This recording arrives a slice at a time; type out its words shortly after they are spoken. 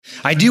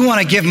I do want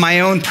to give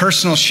my own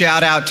personal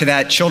shout out to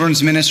that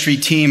children's ministry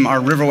team.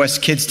 Our River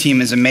West Kids team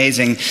is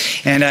amazing.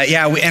 And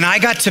and I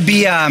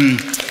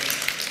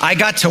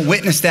got to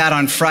witness that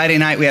on Friday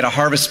night. We had a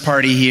harvest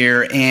party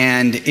here,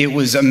 and it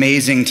was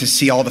amazing to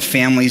see all the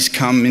families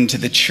come into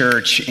the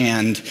church,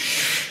 and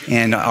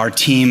our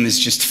team is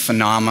just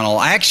phenomenal.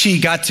 I actually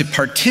got to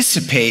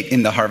participate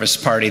in the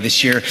harvest party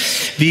this year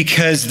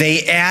because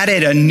they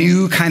added a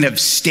new kind of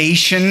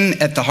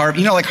station at the harvest.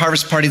 You know, like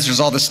harvest parties, there's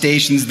all the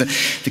stations,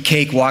 the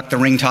cake walk, the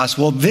ring toss.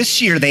 Well,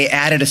 this year they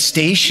added a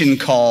station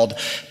called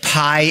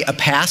Pie a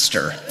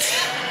Pastor.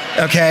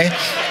 Okay,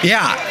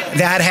 yeah,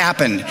 that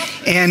happened.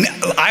 And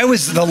I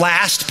was the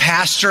last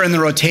pastor in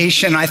the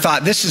rotation. I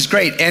thought, this is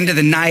great. End of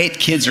the night,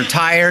 kids are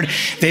tired.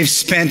 They've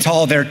spent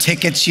all their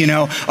tickets, you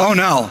know. Oh,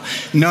 no.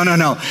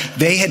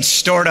 They had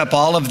stored up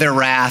all of their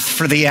wrath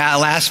for the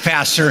last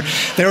pastor.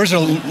 There was a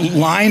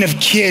line of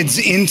kids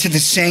into the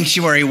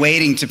sanctuary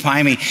waiting to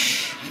pie me.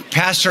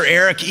 Pastor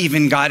Eric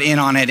even got in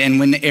on it. And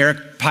when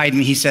Eric pied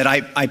me, he said,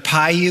 I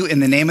pie you in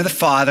the name of the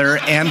Father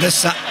and the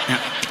Son.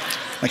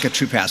 Like a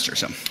true pastor,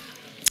 so.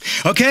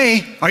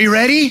 Okay, are you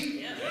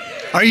ready?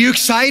 Are you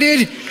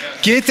excited?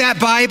 Get that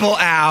Bible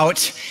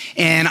out,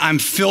 and I'm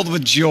filled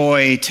with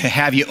joy to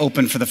have you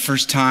open for the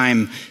first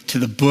time to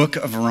the book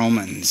of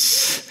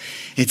Romans.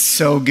 It's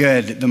so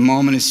good. The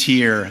moment is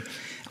here.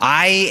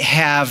 I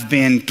have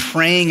been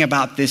praying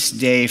about this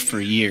day for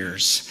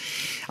years.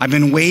 I've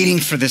been waiting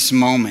for this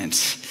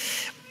moment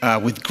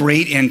with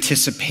great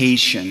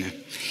anticipation.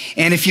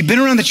 And if you've been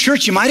around the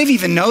church, you might have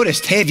even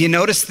noticed, hey, have you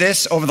noticed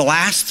this? Over the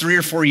last 3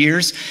 or 4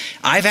 years,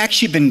 I've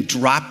actually been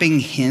dropping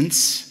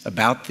hints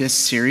about this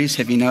series.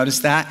 Have you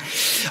noticed that?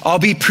 I'll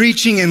be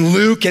preaching in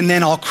Luke, and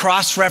then I'll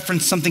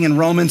cross-reference something in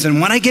Romans.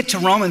 And when I get to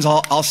Romans,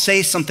 I'll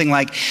say something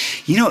like,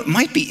 you know, it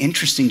might be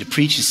interesting to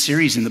preach a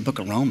series in the book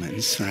of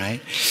Romans, right?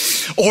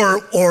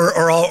 Or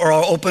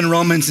I'll open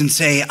Romans and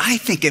say, I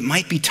think it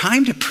might be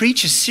time to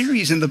preach a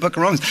series in the book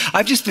of Romans.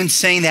 I've just been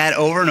saying that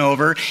over and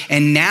over,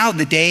 and now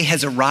the day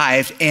has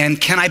arrived.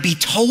 And can I be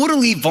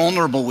totally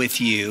vulnerable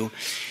with you?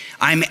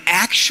 I'm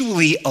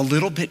actually a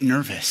little bit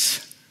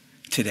nervous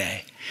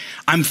today.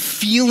 I'm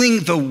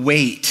feeling the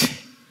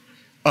weight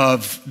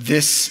of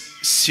this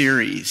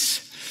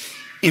series.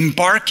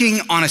 Embarking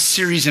on a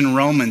series in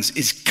Romans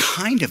is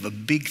kind of a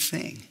big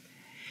thing,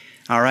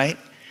 all right?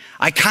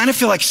 I kind of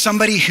feel like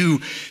somebody who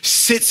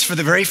sits for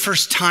the very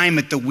first time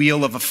at the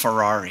wheel of a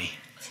Ferrari,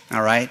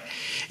 all right?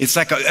 It's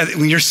like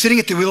when you're sitting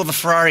at the wheel of a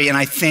Ferrari and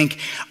I think,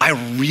 I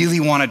really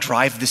want to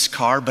drive this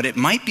car, but it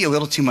might be a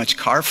little too much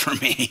car for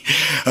me,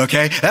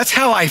 okay? That's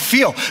how I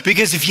feel,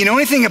 because if you know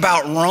anything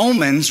about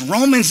Romans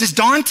is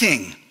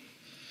daunting.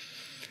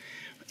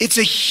 It's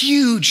a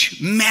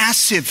huge,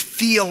 massive,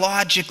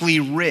 theologically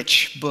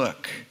rich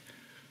book.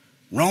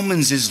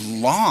 Romans is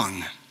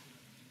long.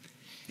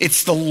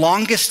 It's the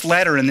longest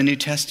letter in the New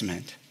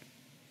Testament.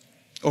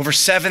 Over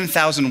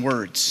 7,000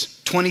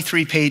 words,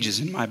 23 pages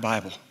in my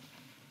Bible.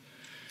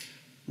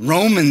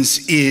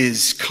 Romans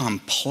is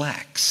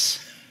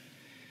complex.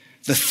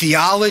 The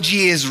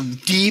theology is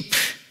deep.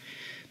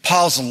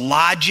 Paul's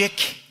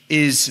logic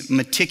is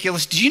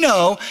meticulous. Did you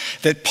know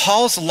that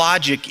Paul's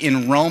logic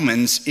in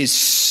Romans is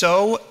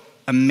so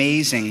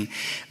amazing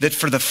that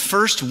for the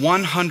first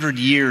 100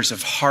 years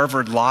of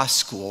Harvard Law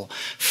School,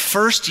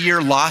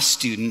 first-year law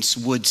students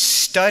would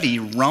study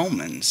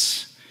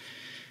Romans?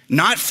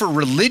 Not for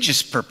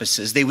religious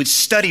purposes. They would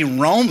study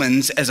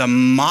Romans as a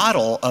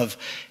model of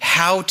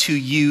how to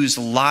use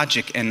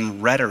logic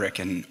and rhetoric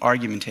and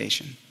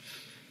argumentation.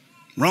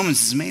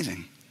 Romans is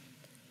amazing.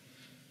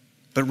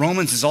 But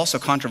Romans is also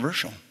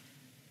controversial.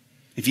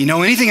 If you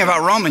know anything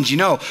about Romans, you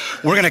know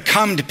we're going to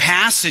come to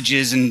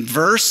passages and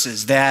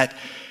verses that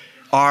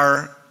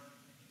are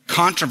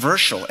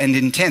controversial and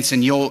intense,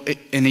 and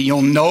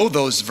you'll know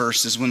those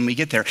verses when we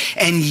get there.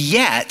 And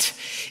yet,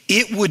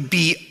 it would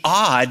be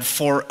odd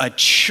for a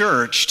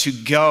church to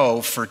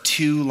go for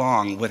too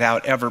long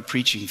without ever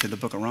preaching through the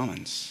book of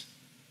Romans.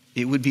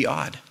 It would be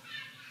odd.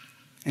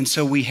 And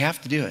so we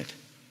have to do it.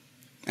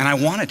 And I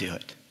want to do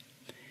it.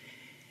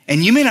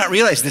 And you may not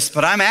realize this,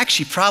 but I'm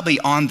actually probably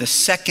on the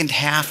second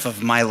half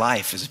of my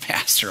life as a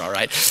pastor, all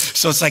right?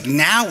 So it's like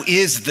now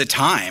is the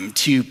time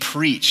to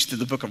preach through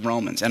the book of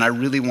Romans, and I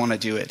really want to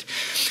do it.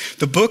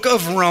 The book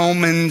of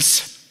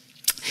Romans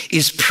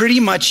is pretty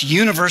much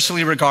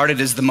universally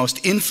regarded as the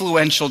most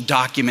influential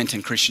document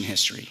in Christian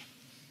history.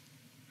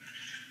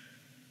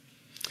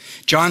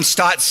 John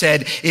Stott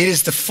said, it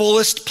is the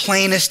fullest,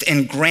 plainest,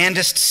 and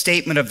grandest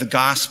statement of the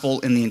gospel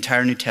in the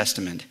entire New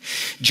Testament.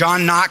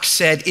 John Knox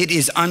said, it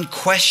is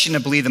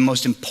unquestionably the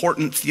most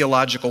important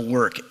theological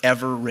work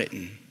ever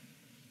written.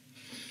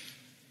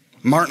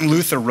 Martin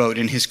Luther wrote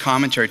in his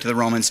commentary to the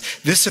Romans,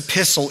 this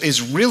epistle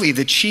is really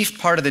the chief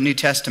part of the New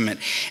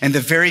Testament and the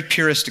very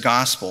purest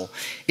gospel.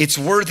 It's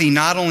worthy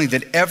not only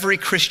that every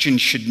Christian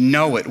should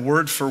know it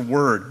word for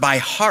word, by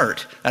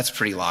heart, that's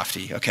pretty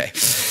lofty, okay,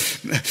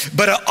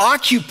 but to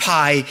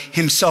occupy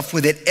himself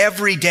with it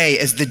every day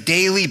as the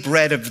daily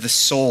bread of the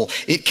soul.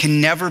 It can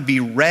never be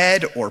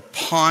read or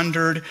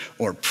pondered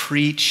or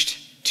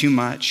preached too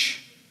much.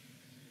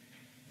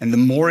 And the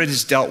more it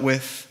is dealt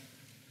with,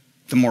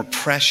 the more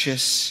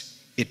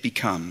precious it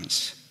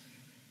becomes,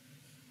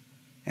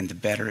 and the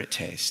better it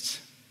tastes.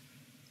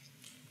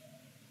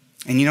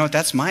 And you know what?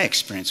 That's my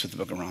experience with the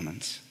book of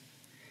Romans.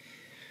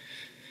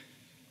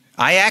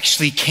 I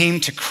actually came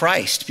to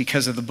Christ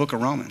because of the book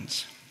of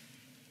Romans.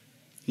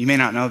 You may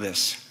not know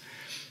this.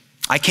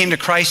 I came to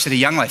Christ at a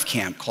Young Life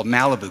camp called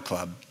Malibu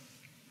Club.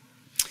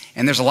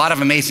 And there's a lot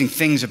of amazing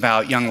things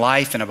about Young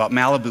Life and about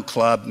Malibu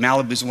Club.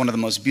 Malibu is one of the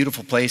most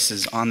beautiful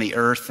places on the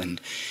earth. And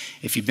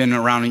if you've been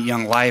around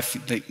Young Life,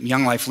 the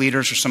Young Life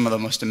leaders are some of the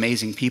most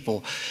amazing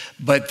people.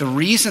 But the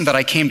reason that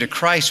I came to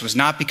Christ was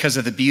not because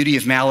of the beauty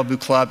of Malibu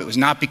Club. It was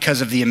not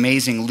because of the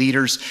amazing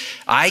leaders.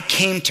 I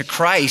came to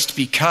Christ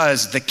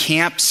because the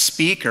camp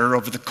speaker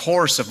over the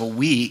course of a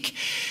week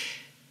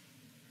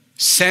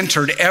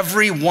centered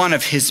every one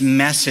of his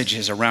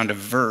messages around a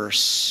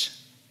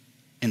verse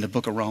in the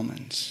book of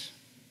Romans.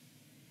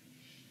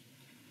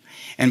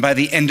 And by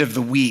the end of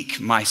the week,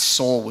 my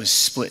soul was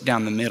split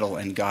down the middle,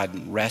 and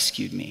God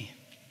rescued me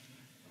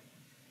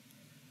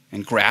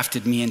and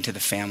grafted me into the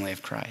family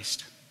of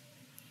Christ.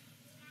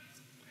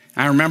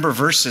 I remember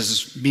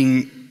verses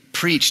being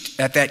preached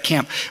at that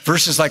camp,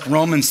 verses like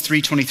Romans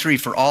 3:23,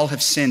 for all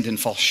have sinned and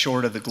fall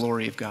short of the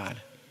glory of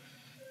God.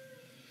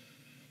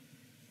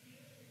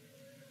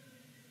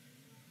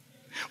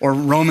 Or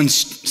Romans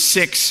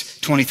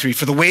 6:23,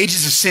 for the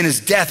wages of sin is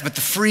death, but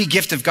the free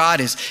gift of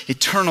God is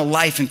eternal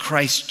life in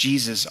Christ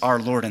Jesus our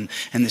Lord. And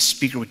the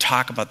speaker would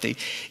talk about the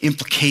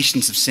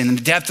implications of sin and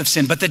the depth of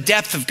sin, but the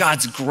depth of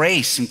God's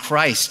grace in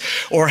Christ.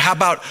 Or how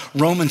about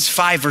Romans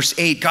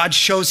 5:8, God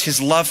shows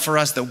his love for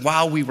us that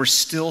while we were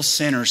still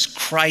sinners,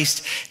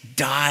 Christ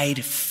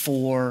died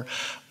for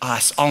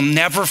us. I'll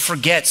never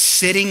forget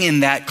sitting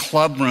in that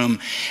club room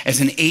as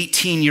an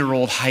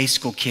 18-year-old high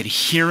school kid,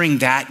 hearing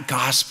that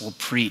gospel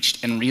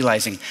preached and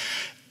realizing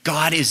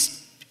God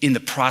is in the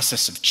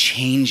process of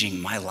changing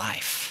my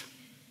life.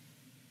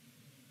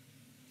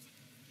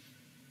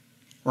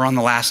 Or on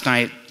the last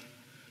night,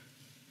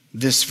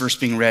 this verse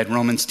being read,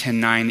 Romans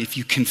 10:9, if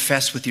you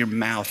confess with your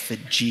mouth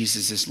that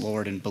Jesus is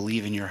Lord and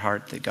believe in your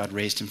heart that God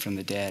raised him from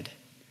the dead,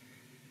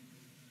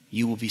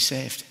 you will be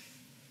saved.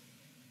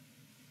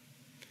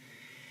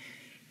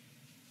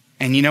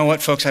 And you know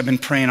what, folks? I've been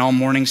praying all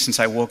morning since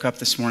I woke up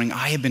this morning.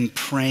 I have been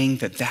praying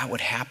that that would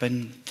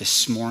happen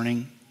this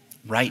morning,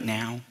 right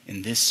now,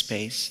 in this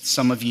space.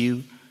 Some of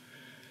you,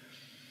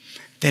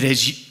 that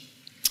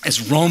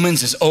as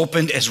Romans is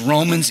opened, as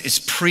Romans is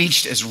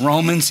preached, as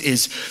Romans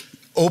is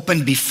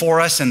opened before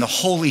us and the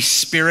Holy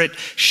Spirit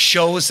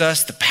shows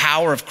us the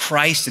power of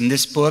Christ in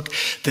this book,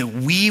 that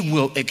we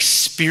will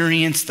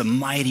experience the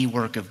mighty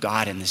work of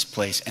God in this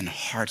place and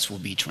hearts will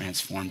be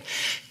transformed.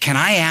 Can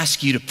I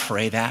ask you to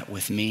pray that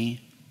with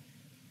me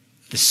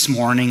this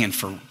morning and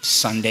for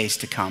Sundays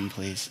to come,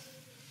 please?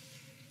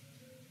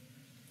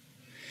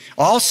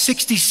 All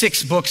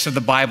 66 books of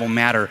the Bible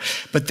matter,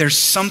 but there's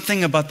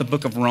something about the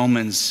book of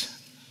Romans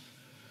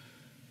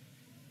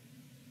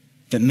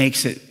that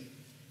makes it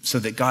so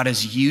that God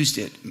has used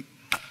it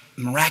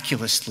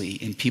miraculously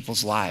in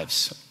people's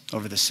lives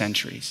over the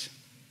centuries.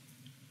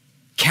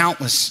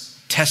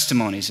 Countless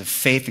testimonies of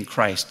faith in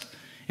Christ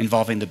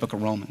involving the book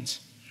of Romans.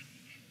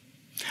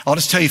 I'll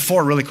just tell you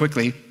 4 really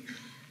quickly.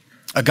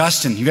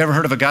 Augustine, you've ever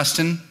heard of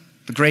Augustine?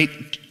 The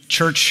great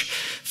church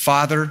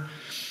father.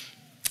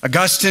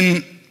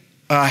 Augustine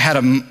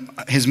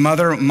his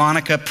mother,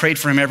 Monica, prayed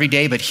for him every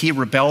day, but he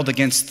rebelled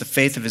against the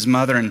faith of his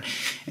mother. And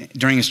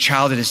during his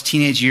childhood, his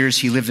teenage years,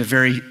 he lived a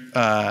very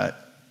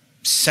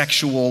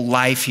sexual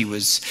life. He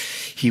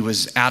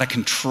was out of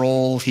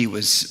control. He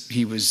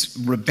was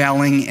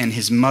rebelling, and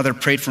his mother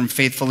prayed for him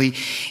faithfully.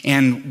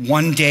 And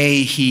one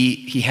day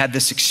he had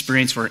this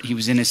experience where he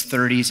was in his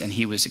 30s and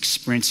he was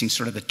experiencing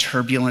sort of the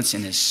turbulence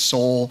in his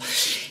soul.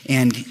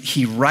 And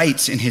he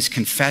writes in his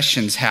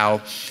confessions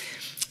how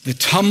the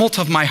tumult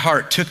of my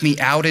heart took me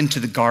out into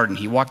the garden.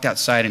 He walked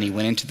outside and he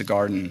went into the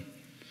garden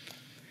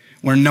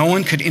where no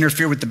one could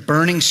interfere with the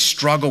burning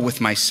struggle with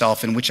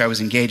myself in which I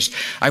was engaged.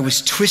 I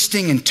was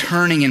twisting and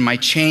turning in my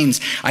chains.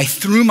 I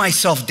threw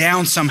myself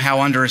down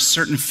somehow under a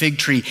certain fig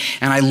tree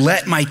and I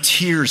let my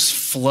tears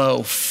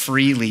flow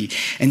freely.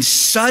 And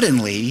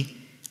suddenly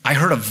I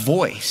heard a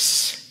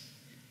voice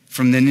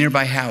from the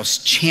nearby house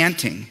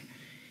chanting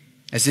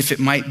as if it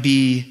might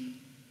be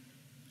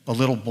a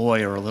little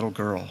boy or a little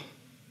girl.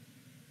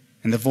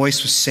 And the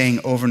voice was saying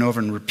over and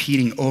over and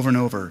repeating over and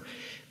over,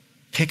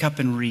 pick up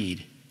and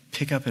read,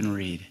 pick up and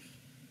read.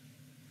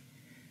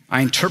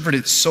 I interpret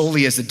it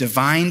solely as a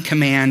divine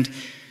command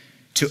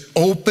to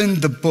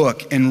open the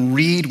book and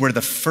read where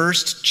the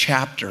first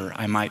chapter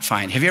I might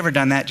find. Have you ever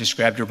done that? Just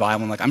grabbed your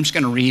Bible and like, I'm just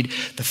gonna read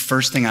the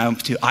first thing I open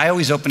to. I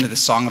always open to the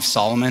Song of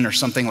Solomon or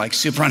something like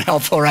super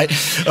unhelpful, right?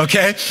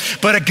 Okay,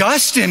 but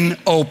Augustine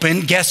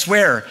opened, guess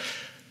where?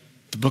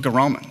 The book of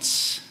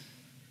Romans.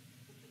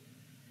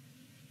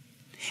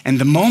 And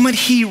the moment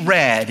he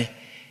read,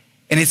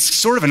 and it's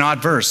sort of an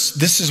odd verse,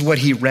 this is what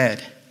he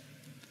read.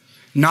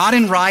 Not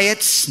in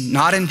riots,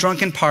 not in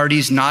drunken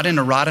parties, not in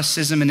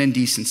eroticism and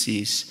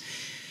indecencies,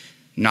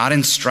 not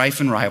in strife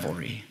and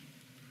rivalry,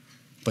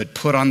 but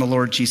put on the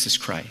Lord Jesus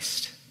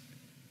Christ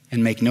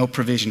and make no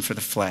provision for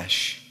the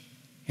flesh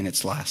in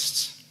its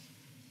lusts.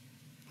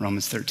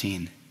 Romans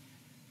 13.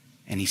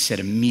 And he said,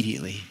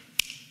 immediately,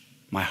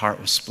 my heart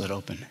was split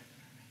open.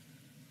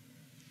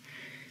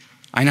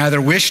 I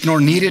neither wished nor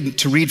needed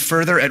to read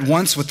further. At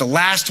once, with the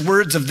last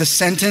words of the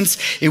sentence,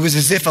 it was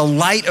as if a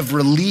light of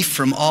relief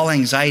from all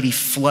anxiety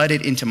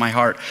flooded into my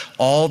heart.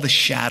 All the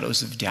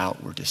shadows of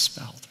doubt were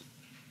dispelled.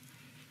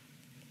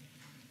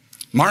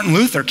 Martin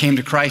Luther came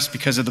to Christ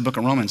because of the book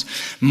of Romans.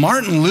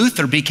 Martin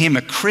Luther became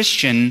a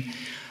Christian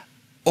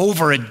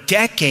over a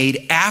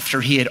decade after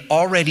he had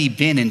already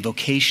been in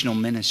vocational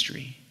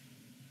ministry.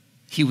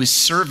 He was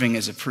serving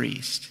as a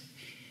priest.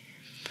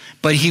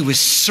 But he was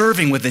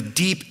serving with a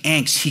deep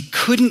angst. He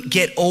couldn't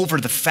get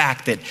over the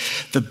fact that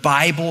the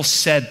Bible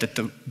said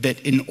that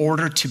in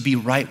order to be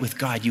right with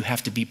God, you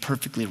have to be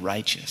perfectly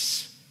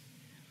righteous.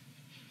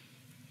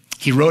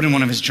 He wrote in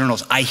one of his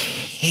journals, I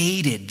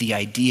hated the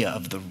idea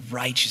of the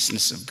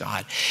righteousness of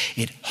God.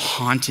 It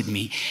haunted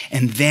me.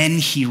 And then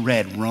he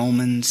read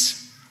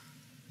Romans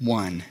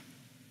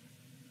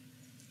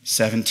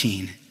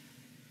 1:17.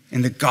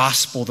 In the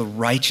gospel, the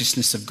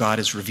righteousness of God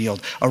is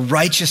revealed, a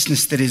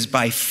righteousness that is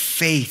by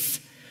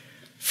faith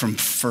from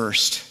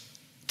first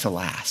to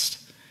last.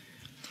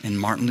 And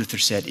Martin Luther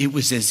said, it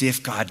was as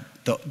if God,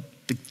 the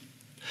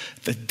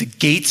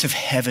gates of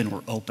heaven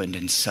were opened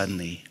and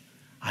suddenly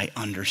I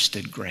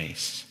understood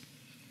grace.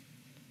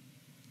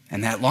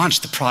 And that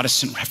launched the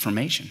Protestant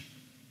Reformation.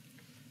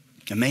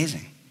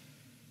 Amazing.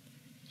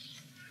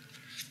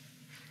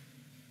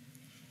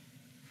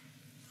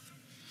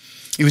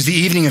 It was the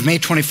evening of May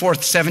 24th,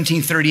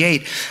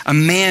 1738. A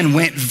man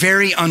went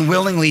very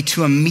unwillingly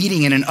to a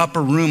meeting in an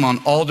upper room on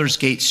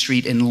Aldersgate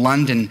Street in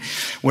London,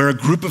 where a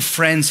group of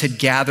friends had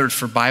gathered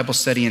for Bible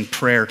study and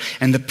prayer.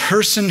 And the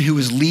person who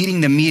was leading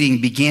the meeting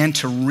began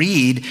to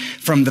read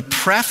from the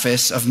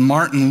preface of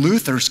Martin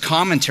Luther's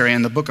commentary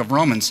on the book of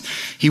Romans.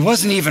 He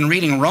wasn't even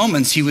reading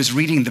Romans, he was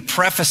reading the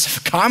preface of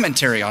a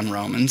commentary on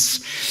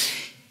Romans.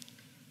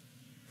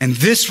 And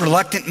this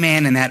reluctant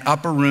man in that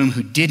upper room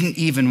who didn't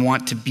even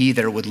want to be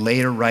there would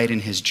later write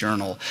in his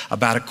journal,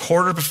 about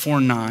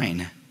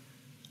 9:15,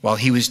 while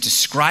he was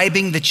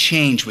describing the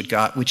change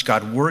which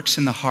God works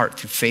in the heart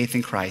through faith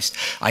in Christ,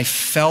 I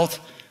felt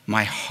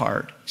my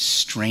heart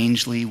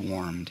strangely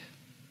warmed.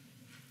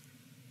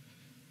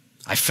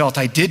 I felt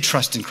I did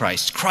trust in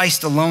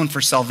Christ alone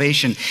for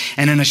salvation,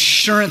 and an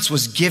assurance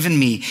was given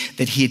me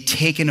that he had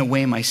taken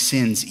away my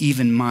sins,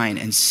 even mine,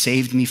 and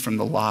saved me from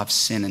the law of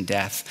sin and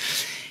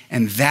death.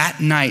 And that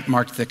night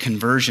marked the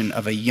conversion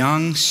of a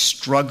young,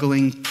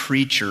 struggling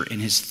preacher in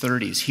his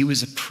 30s. He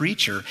was a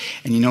preacher,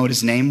 and you know what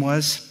his name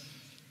was?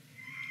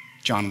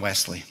 John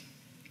Wesley,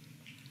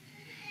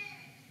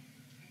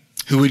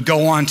 who would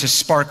go on to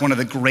spark one of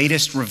the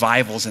greatest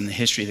revivals in the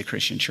history of the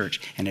Christian church,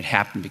 and it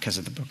happened because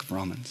of the book of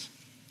Romans.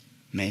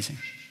 Amazing.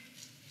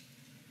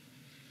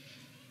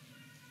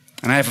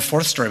 And I have a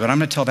fourth story, but I'm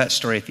going to tell that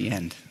story at the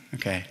end,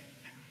 okay?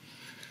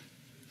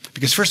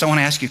 Because first I want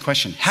to ask you a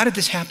question. How did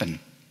this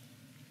happen?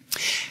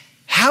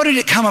 How did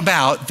it come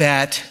about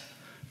that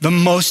the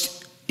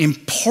most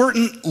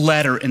important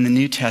letter in the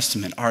New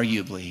Testament,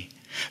 arguably,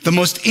 the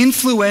most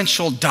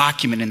influential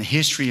document in the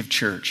history of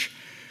church,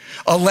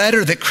 a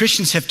letter that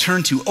Christians have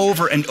turned to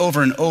over and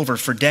over and over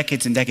for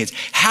decades and decades,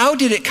 how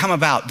did it come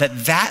about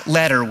that that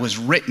letter was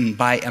written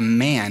by a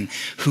man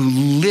who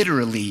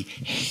literally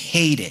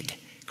hated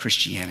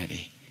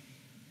Christianity?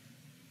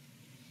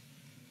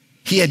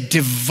 He had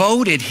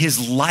devoted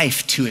his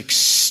life to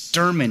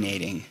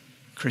exterminating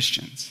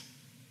Christians.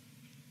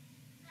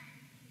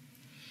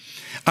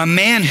 A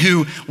man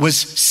who was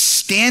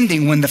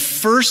standing when the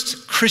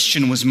first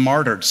Christian was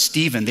martyred,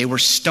 Stephen. They were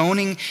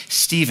stoning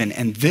Stephen,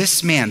 and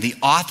this man, the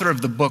author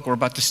of the book we're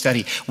about to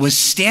study, was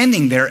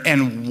standing there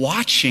and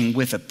watching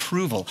with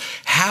approval.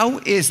 How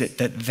is it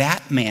that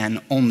that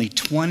man, only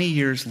 20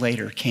 years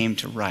later, came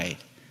to write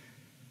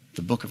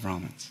the book of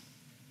Romans?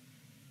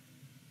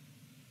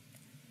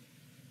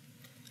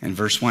 And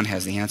verse 1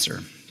 has the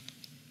answer.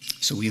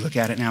 So we look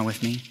at it now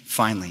with me?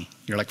 Finally.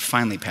 You're like,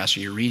 finally, Pastor,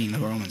 you're reading the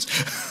Romans.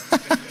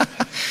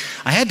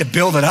 I had to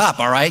build it up,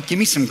 all right? Give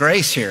me some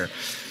grace here.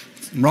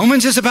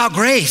 Romans is about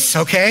grace,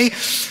 okay?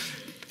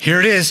 Here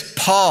it is.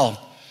 Paul,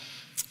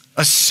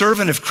 a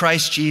servant of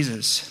Christ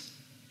Jesus,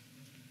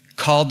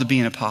 called to be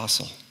an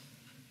apostle,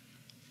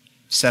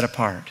 set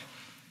apart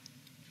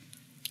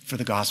for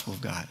the gospel of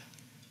God.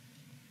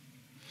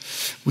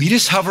 Will you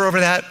just hover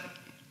over that?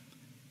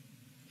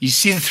 You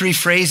see the three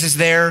phrases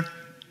there?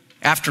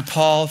 After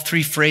Paul,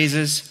 three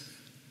phrases.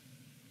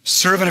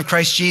 Servant of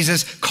Christ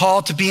Jesus,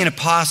 called to be an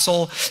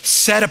apostle,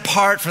 set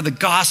apart for the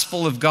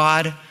gospel of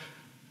God.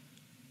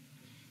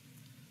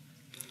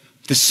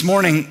 This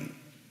morning,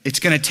 it's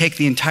going to take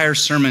the entire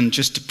sermon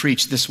just to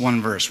preach this one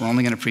verse. We're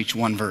only going to preach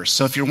one verse.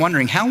 So if you're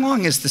wondering, how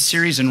long is the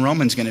series in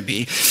Romans going to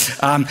be?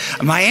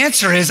 My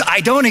answer is,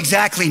 I don't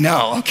exactly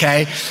know,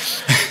 okay?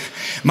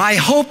 My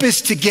hope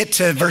is to get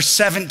to verse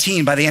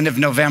 17 by the end of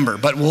November,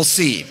 but we'll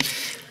see,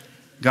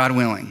 God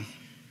willing.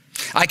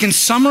 I can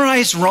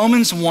summarize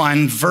Romans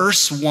 1,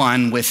 verse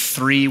 1 with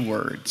 3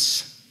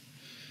 words.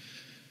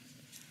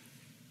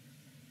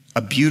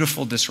 A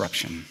beautiful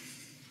disruption.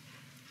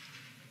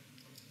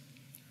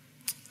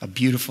 A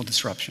beautiful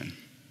disruption.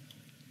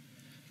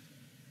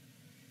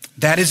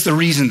 That is the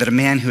reason that a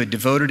man who had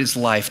devoted his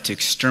life to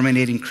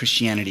exterminating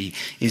Christianity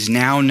is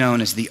now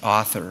known as the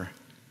author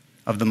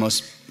of the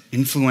most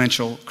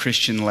influential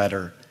Christian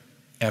letter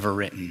ever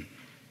written.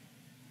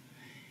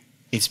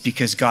 It's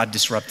because God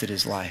disrupted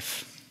his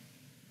life.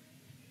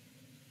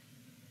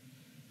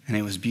 And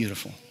it was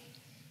beautiful.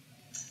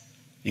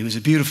 It was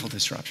a beautiful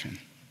disruption.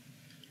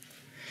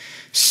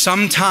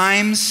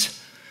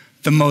 Sometimes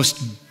the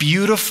most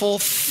beautiful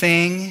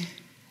thing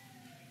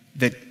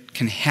that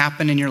can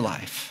happen in your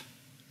life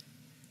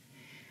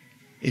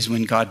is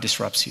when God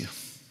disrupts you.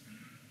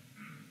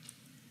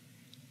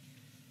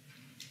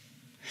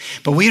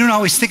 But we don't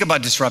always think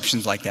about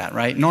disruptions like that,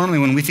 right? Normally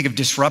when we think of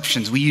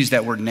disruptions, we use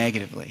that word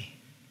negatively.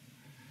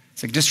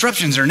 It's like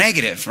disruptions are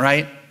negative,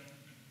 right?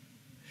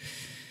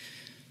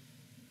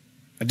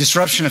 A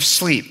disruption of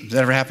sleep. Does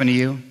that ever happen to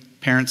you?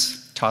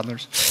 Parents,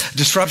 toddlers? A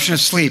disruption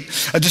of sleep.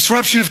 A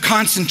disruption of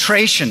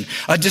concentration.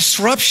 A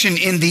disruption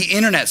in the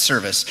internet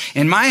service.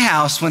 In my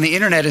house, when the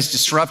internet is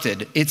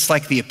disrupted, it's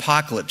like the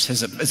apocalypse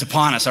is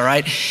upon us, all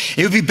right?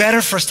 It would be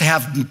better for us to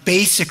have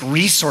basic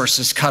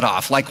resources cut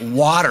off, like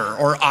water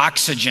or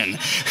oxygen,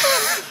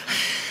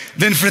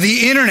 than for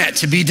the internet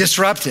to be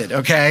disrupted,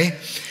 okay?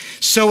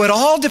 So it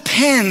all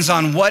depends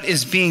on what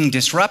is being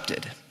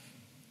disrupted.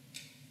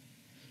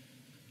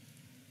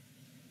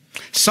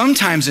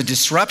 Sometimes a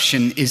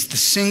disruption is the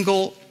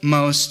single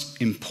most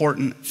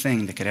important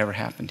thing that could ever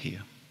happen to you.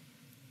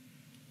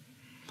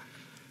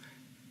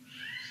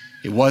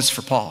 It was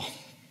for Paul.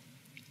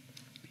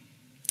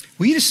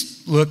 Will you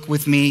just look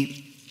with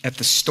me at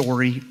the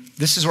story?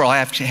 This is where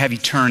I'll have you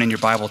turn in your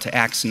Bible to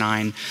Acts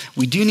 9.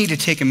 We do need to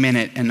take a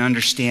minute and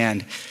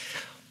understand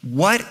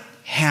what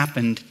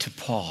happened to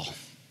Paul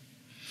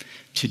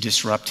to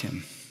disrupt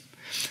him.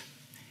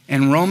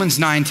 And Romans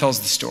 9 tells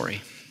the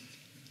story.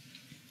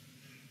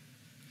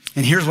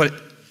 And here's what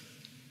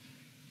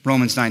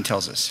Romans 9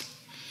 tells us.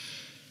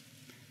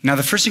 Now,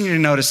 the first thing you're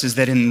going to notice is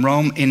that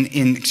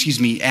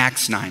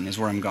Acts 9 is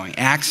where I'm going.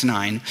 Acts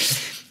 9.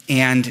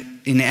 And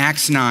in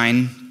Acts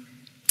 9,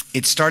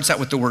 it starts out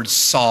with the word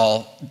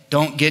Saul.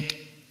 Don't get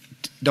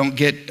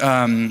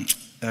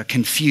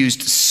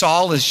confused.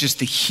 Saul is just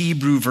the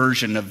Hebrew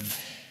version of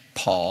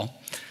Paul.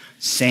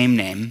 Same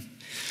name.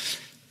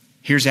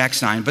 Here's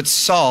Acts 9. But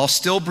Saul,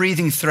 still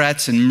breathing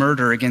threats and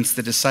murder against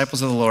the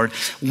disciples of the Lord,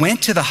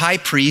 went to the high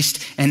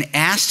priest and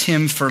asked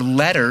him for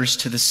letters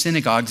to the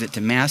synagogues at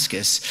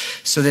Damascus,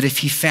 so that if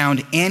he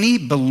found any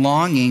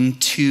belonging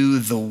to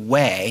the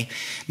way.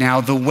 Now,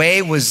 the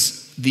way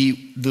was the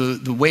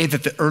way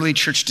that the early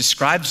church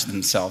describes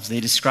themselves.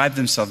 They describe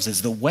themselves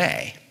as the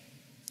way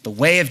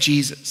of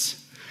Jesus.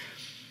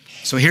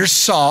 So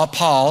here's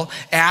Paul,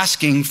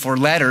 asking for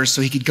letters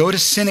so he could go to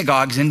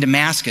synagogues in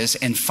Damascus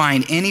and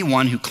find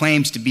anyone who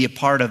claims to be a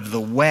part of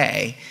the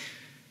way,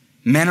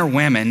 men or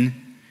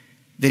women,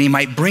 that he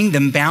might bring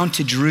them bound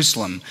to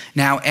Jerusalem.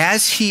 Now,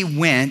 as he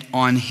went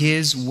on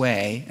his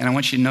way, and I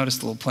want you to notice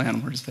the little play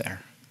on words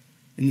there.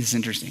 Isn't this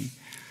interesting?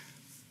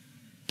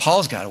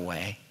 Paul's got a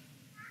way.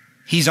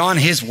 He's on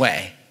his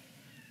way.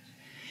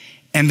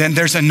 And then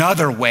there's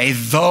another way,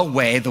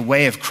 the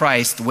way of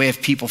Christ, the way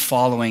of people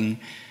following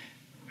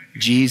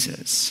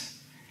Jesus.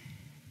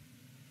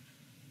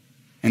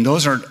 And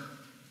those are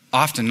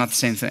often not the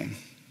same thing.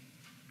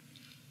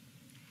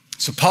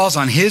 So Paul's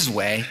on his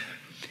way.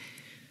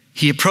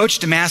 He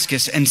approached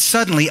Damascus, and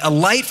suddenly a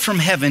light from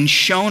heaven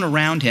shone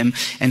around him,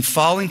 and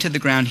falling to the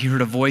ground, he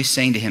heard a voice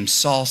saying to him,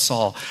 Saul,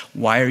 Saul,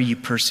 why are you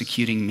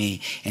persecuting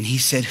me? And he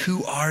said,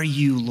 who are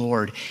you,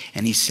 Lord?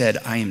 And he said,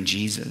 I am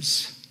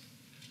Jesus,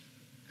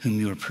 whom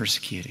you are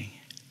persecuting.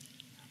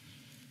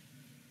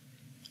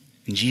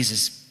 And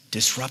Jesus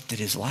disrupted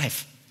his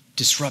life.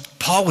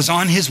 Paul was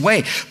on his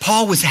way.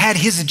 Paul had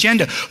his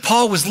agenda.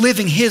 Paul was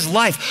living his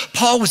life.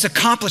 Paul was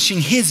accomplishing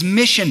his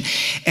mission.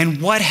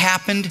 And what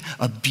happened?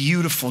 A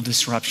beautiful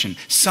disruption.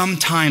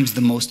 Sometimes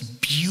the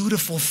most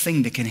beautiful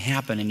thing that can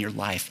happen in your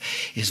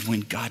life is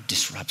when God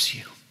disrupts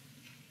you.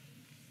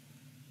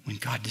 When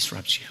God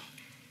disrupts you.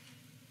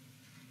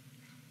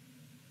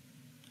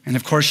 And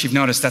of course, you've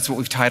noticed that's what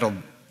we've titled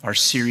our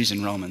series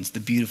in Romans, The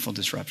Beautiful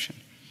Disruption.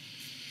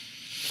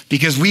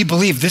 Because we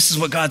believe this is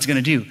what God's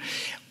going to do.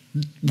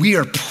 We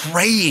are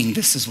praying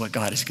this is what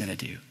God is going to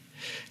do.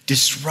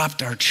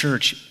 Disrupt our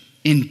church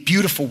in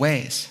beautiful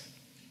ways.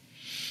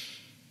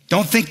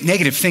 Don't think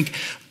negative. Think,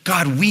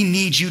 God, we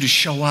need you to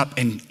show up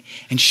and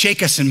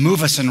shake us and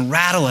move us and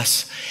rattle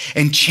us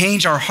and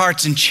change our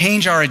hearts and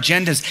change our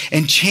agendas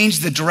and change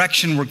the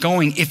direction we're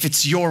going. If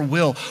it's your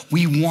will,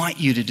 we want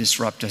you to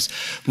disrupt us.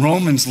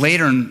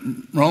 Later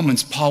in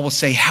Romans, Paul will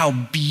say, how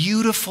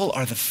beautiful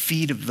are the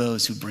feet of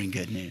those who bring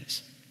good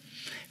news.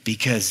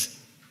 Because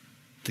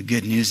the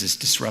good news is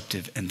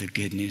disruptive and the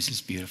good news is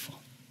beautiful.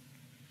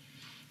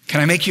 Can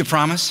I make you a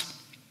promise?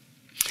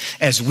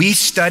 As we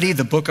study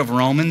the book of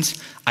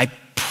Romans, I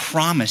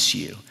promise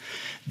you,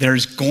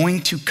 there's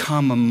going to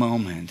come a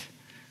moment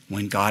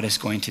when God is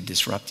going to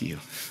disrupt you.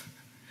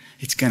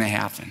 It's going to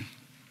happen.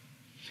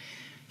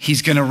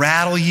 He's going to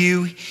rattle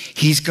you.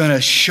 He's going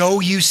to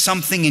show you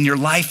something in your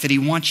life that he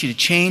wants you to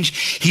change.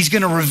 He's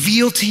going to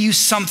reveal to you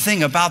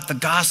something about the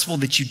gospel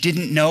that you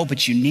didn't know,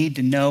 but you need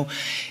to know.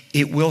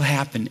 It will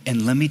happen.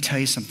 And let me tell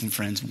you something,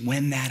 friends.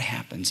 When that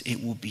happens,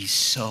 it will be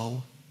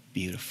so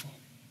beautiful.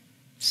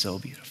 So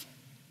beautiful.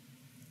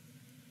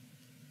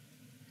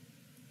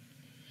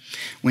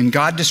 When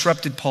God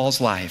disrupted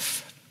Paul's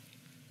life,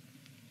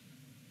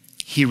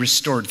 he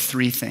restored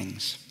 3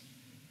 things.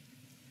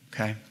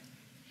 Okay?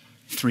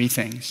 3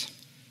 things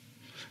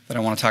that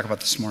I want to talk about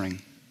this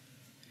morning.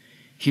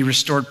 He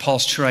restored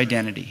Paul's true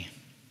identity.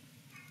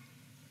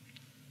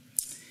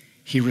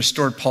 He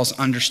restored Paul's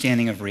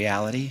understanding of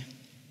reality.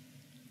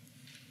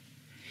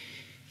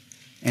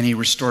 And he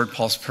restored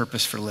Paul's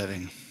purpose for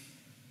living.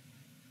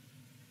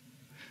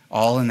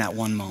 All in that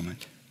one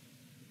moment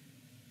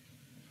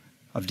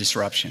of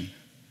disruption.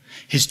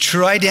 His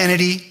true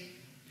identity,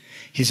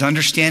 his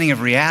understanding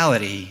of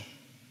reality,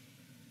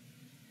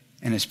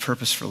 and his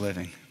purpose for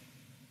living.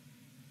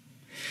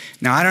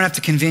 Now, I don't have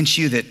to convince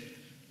you that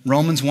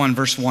Romans 1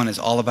 verse 1 is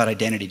all about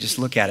identity. Just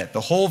look at it. The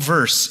whole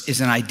verse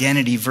is an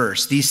identity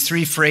verse. These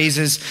 3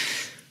 phrases,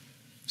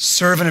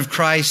 servant of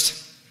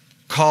Christ,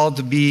 called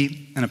to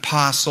be an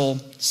apostle,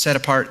 set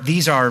apart,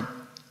 these are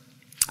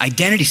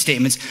identity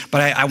statements.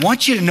 But I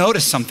want you to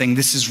notice something.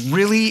 This is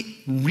really,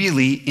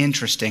 really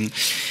interesting.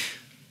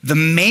 The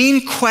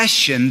main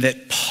question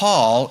that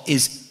Paul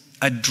is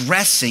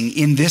addressing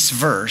in this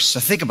verse, so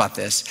think about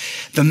this,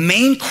 the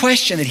main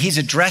question that he's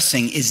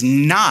addressing is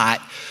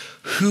not,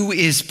 who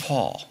is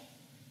Paul?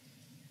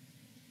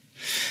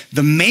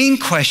 The main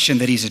question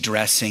that he's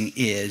addressing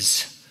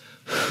is,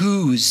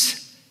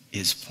 whose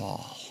is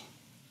Paul?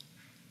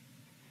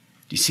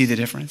 Do you see the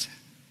difference?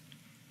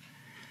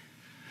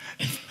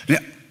 Now,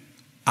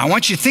 I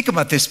want you to think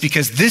about this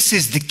because this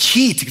is the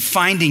key to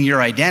finding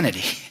your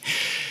identity.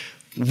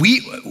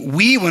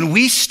 When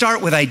we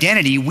start with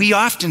identity, we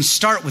often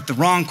start with the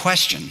wrong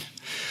question.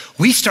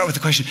 We start with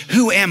the question,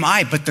 who am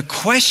I? But the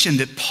question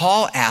that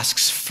Paul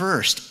asks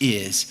first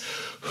is,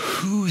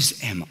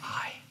 whose am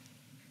I?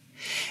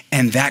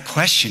 And that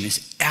question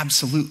is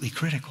absolutely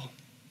critical.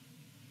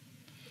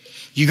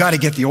 You got to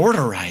get the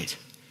order right.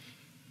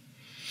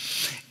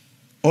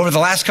 Over the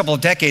last couple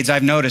of decades,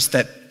 I've noticed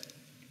that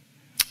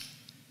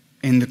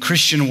in the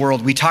Christian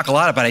world, we talk a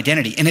lot about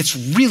identity, and it's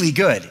really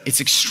good.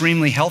 It's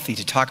extremely healthy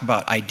to talk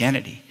about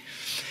identity.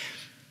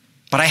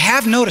 But I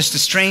have noticed a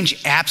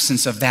strange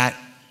absence of that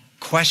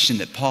question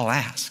that Paul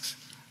asks.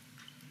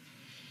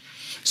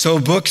 So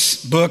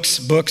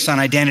books on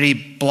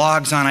identity,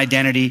 blogs on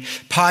identity,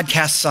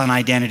 podcasts on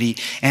identity,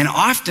 and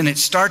often it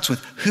starts with,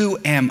 who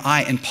am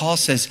I? And Paul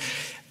says,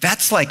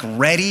 that's like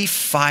ready,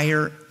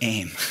 fire,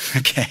 aim.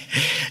 Okay,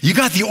 you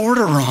got the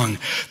order wrong.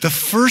 The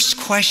first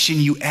question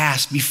you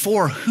ask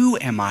before who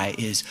am I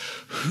is,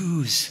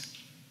 whose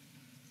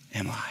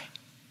am I?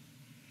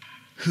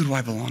 Who do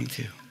I belong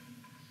to?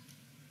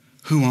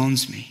 Who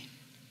owns me?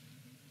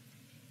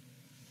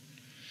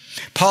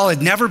 Paul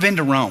had never been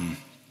to Rome.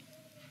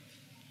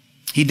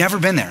 He'd never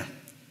been there.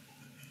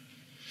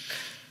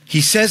 He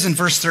says in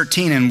verse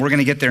 13, and we're going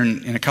to get there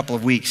in a couple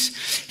of weeks,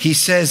 he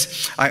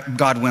says,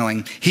 God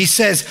willing, he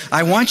says,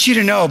 I want you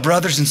to know,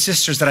 brothers and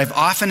sisters, that I've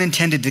often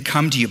intended to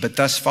come to you, but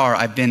thus far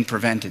I've been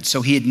prevented.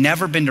 So he had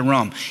never been to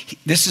Rome.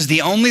 This is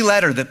the only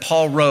letter that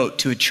Paul wrote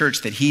to a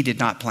church that he did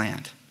not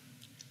plant.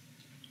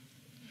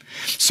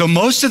 So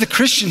most of the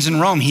Christians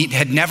in Rome, he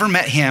had never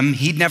met him.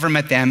 He'd never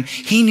met them.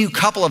 He knew a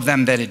couple of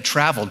them that had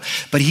traveled,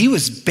 but he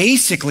was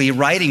basically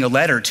writing a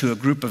letter to a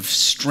group of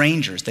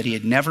strangers that he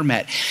had never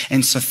met.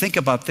 And so think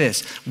about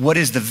this. What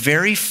is the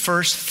very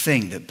first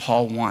thing that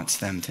Paul wants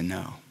them to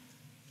know?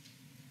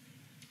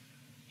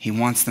 He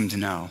wants them to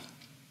know,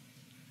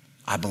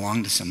 I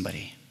belong to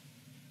somebody.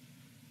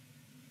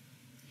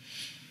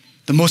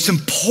 The most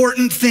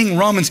important thing,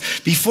 Romans,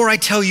 before I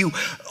tell you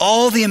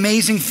all the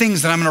amazing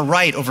things that I'm going to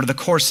write over the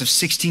course of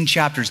 16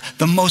 chapters,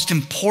 the most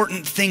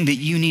important thing that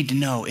you need to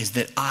know is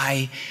that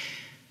I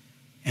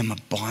am a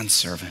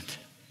bondservant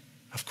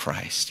of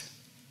Christ.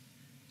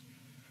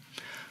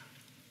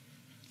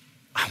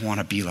 I want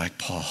to be like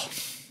Paul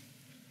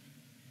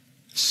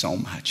so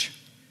much.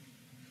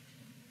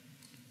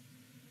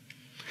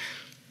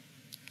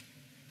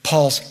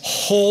 Paul's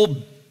whole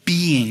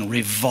being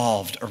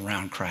revolved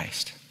around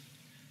Christ.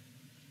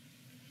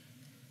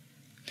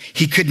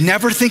 He could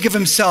never think of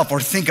himself or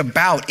think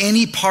about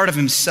any part of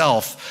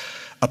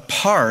himself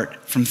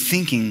apart from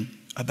thinking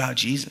about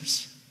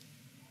Jesus.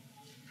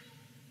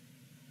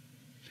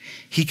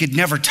 He could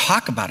never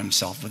talk about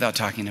himself without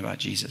talking about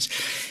Jesus.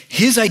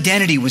 His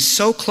identity was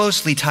so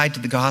closely tied to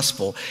the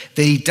gospel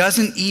that he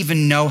doesn't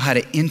even know how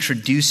to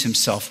introduce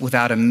himself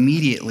without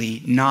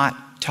immediately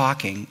not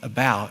talking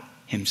about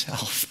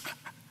himself.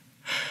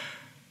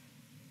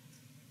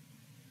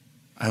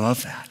 I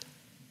love that.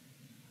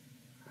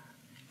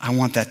 I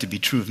want that to be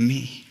true of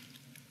me.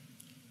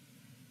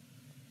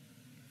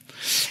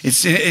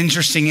 It's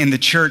interesting in the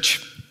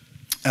church,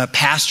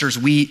 pastors,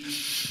 we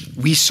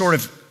sort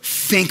of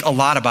think a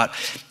lot about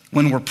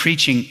when we're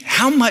preaching,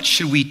 how much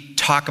should we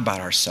talk about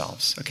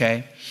ourselves,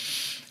 okay?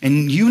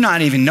 And you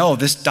not even know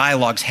this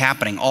dialogue's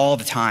happening all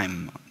the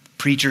time.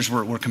 Preachers,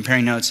 we're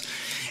comparing notes.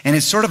 And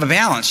it's sort of a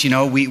balance,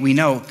 we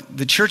know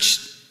the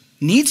church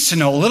needs to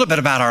know a little bit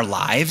about our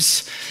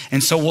lives.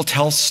 And so we'll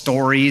tell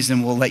stories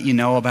and we'll let you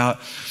know about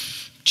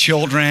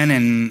children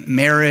and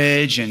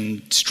marriage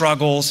and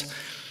struggles.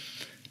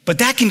 But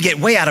that can get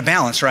way out of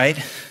balance, right?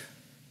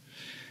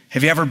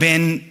 Have you ever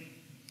been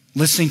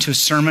listening to a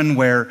sermon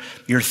where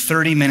you're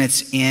 30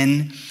 minutes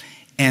in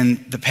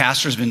and the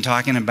pastor's been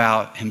talking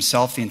about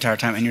himself the entire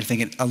time and you're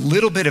thinking a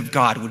little bit of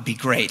God would be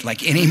great,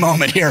 like any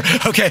moment here.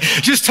 Okay,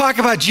 just talk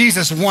about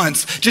Jesus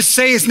once. Just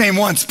say his name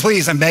once,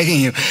 please, I'm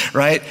begging you,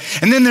 right?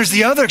 And then there's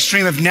the other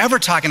extreme of never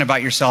talking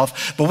about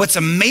yourself. But what's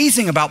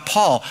amazing about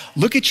Paul,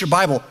 look at your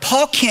Bible.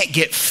 Paul can't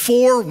get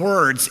 4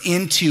 words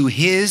into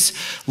his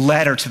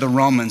letter to the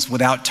Romans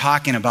without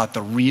talking about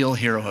the real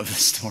hero of the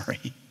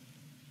story.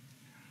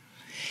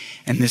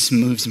 And this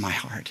moves my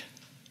heart.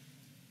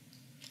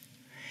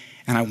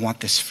 And I want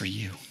this for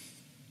you.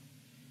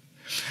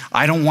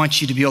 I don't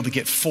want you to be able to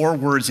get 4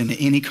 words into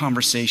any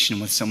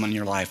conversation with someone in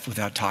your life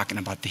without talking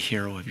about the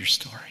hero of your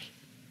story,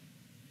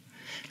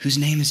 whose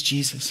name is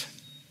Jesus.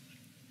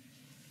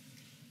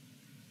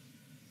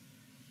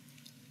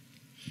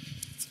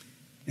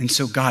 And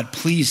so God,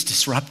 please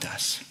disrupt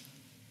us.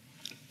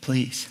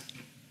 Please.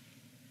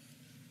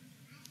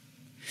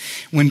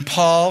 When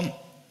Paul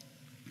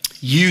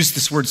used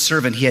this word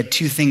servant, he had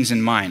 2 things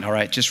in mind, all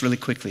right, just really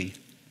quickly.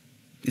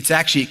 In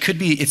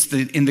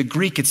the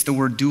Greek, it's the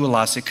word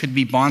doulos. It could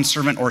be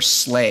bondservant or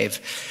slave.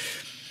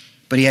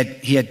 But he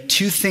had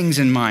 2 things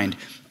in mind,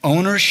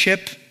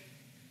 ownership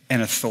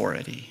and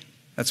authority.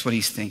 That's what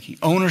he's thinking,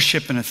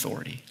 ownership and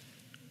authority.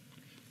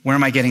 Where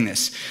am I getting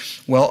this?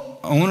 Well,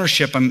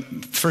 ownership,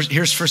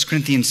 here's 1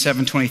 Corinthians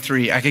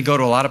 7:23. I could go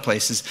to a lot of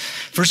places.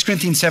 1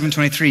 Corinthians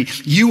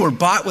 7:23, you were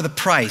bought with a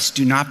price.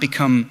 Do not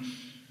become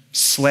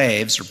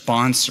slaves or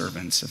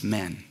bondservants of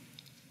men.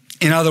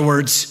 In other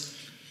words,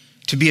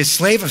 to be a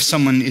slave of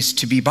someone is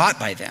to be bought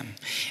by them.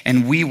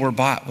 And we were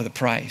bought with a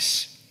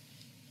price.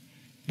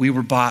 We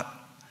were bought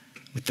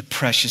with the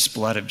precious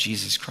blood of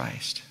Jesus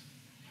Christ.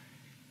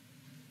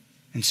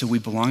 And so we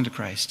belong to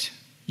Christ.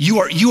 You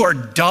are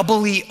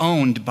doubly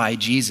owned by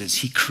Jesus.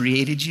 He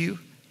created you,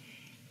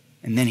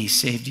 and then he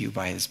saved you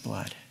by his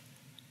blood.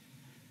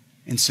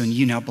 And so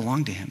you now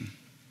belong to him.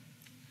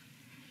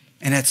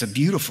 And that's a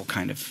beautiful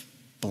kind of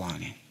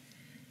belonging.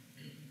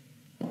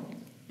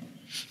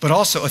 But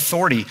also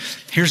authority.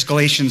 Here's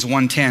Galatians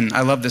 1:10.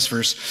 I love this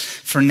verse.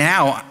 For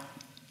now,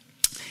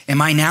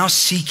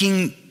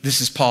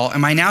 this is Paul,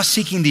 am I now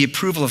seeking the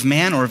approval of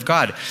man or of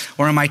God?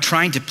 Or am I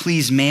trying to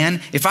please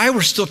man? If I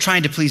were still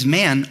trying to please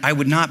man, I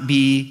would not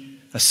be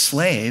a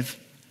slave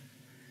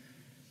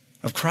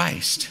of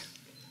Christ.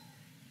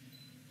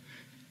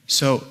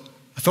 So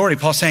authority,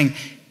 Paul's saying,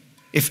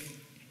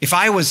 if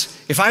I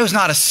was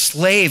not a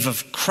slave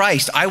of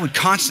Christ, I would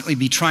constantly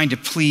be trying to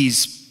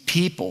please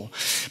people.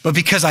 But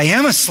because I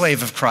am a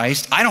slave of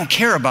Christ, I don't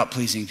care about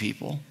pleasing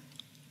people.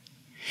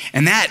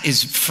 And that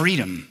is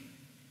freedom.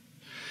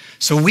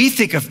 So we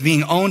think of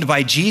being owned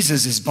by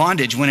Jesus as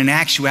bondage, when in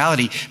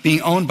actuality,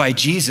 being owned by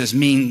Jesus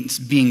means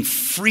being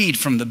freed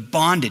from the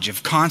bondage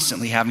of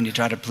constantly having to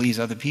try to please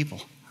other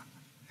people.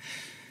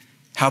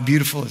 How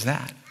beautiful is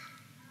that?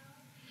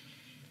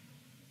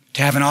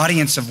 To have an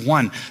audience of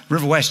one.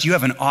 River West, you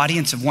have an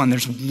audience of one.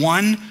 There's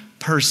one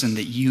person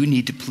that you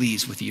need to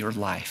please with your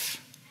life.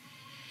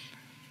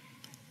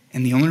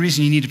 And the only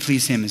reason you need to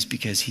please him is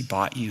because he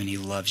bought you and he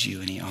loves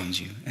you and he owns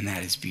you. And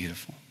that is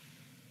beautiful.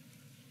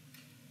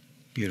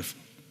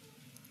 Beautiful.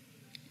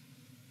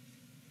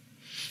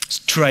 It's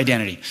true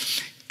identity.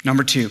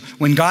 Number 2,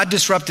 when God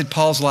disrupted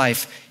Paul's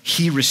life,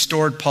 he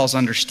restored Paul's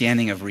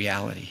understanding of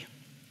reality.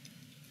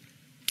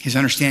 His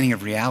understanding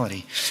of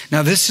reality.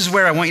 Now, this is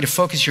where I want you to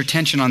focus your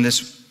attention on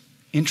this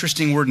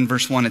interesting word in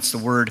verse 1. It's the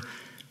word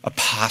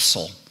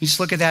apostle. You just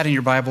look at that in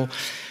your Bible.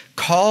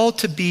 Called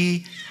to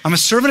be, I'm a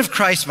servant of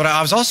Christ, but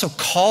I was also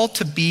called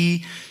to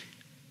be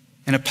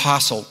an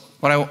apostle.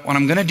 What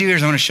I'm going to do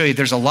is I'm going to show you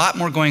there's a lot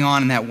more going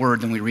on in that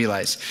word than we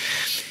realize.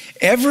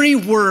 Every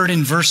word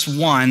in verse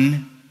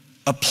 1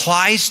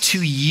 applies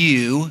to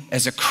you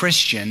as a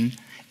Christian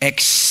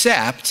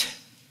except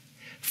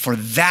for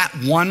that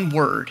one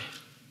word,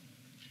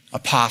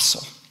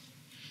 apostle.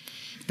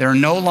 There are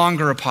no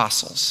longer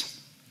apostles,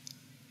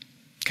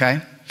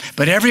 okay?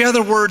 But every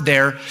other word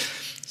there,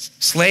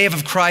 slave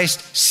of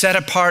Christ, set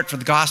apart for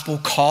the gospel,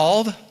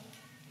 called,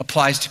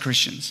 applies to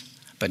Christians,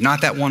 but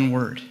not that one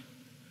word.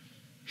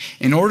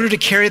 In order to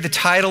carry the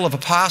title of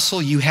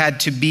apostle, you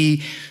had to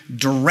be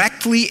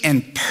directly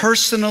and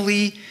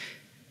personally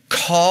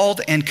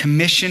called and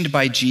commissioned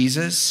by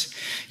Jesus.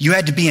 You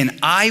had to be an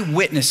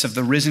eyewitness of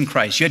the risen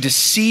Christ. You had to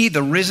see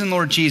the risen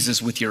Lord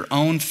Jesus with your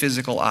own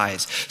physical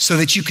eyes so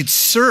that you could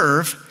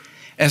serve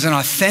as an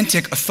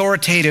authentic,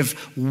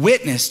 authoritative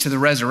witness to the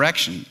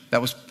resurrection.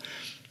 That was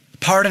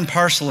part and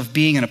parcel of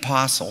being an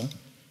apostle.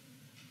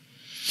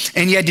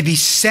 And you had to be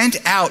sent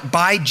out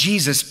by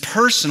Jesus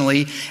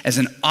personally as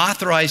an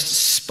authorized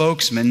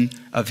spokesman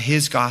of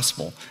his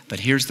gospel. But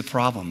here's the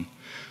problem.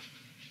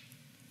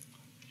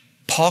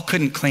 Paul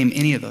couldn't claim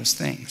any of those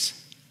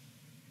things.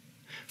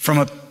 From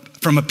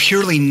a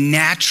purely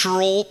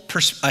natural,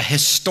 a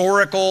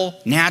historical,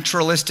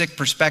 naturalistic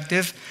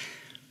perspective,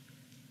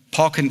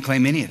 Paul couldn't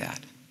claim any of that.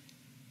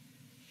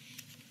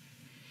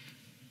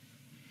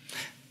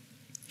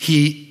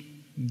 He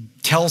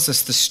tells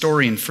us the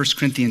story in 1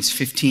 Corinthians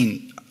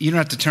 15. You don't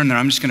have to turn there.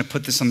 I'm just going to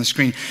put this on the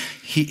screen.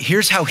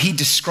 Here's how he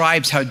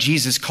describes how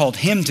Jesus called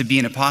him to be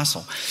an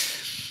apostle.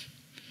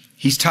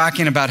 He's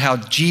talking about how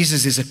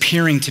Jesus is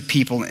appearing to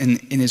people in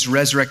his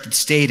resurrected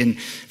state. In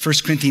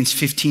 1 Corinthians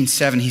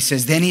 15:7, he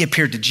says, then he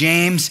appeared to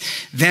James,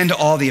 then to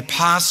all the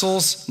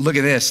apostles. Look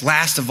at this.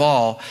 Last of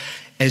all,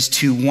 as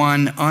to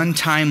one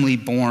untimely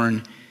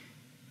born,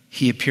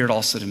 he appeared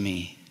also to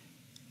me.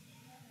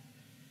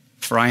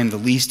 For I am the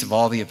least of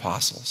all the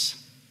apostles,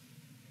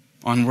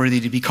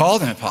 unworthy to be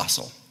called an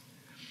apostle,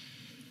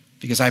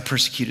 because I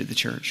persecuted the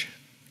church.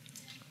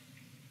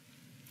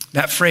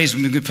 That phrase,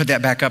 we could put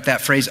that back up,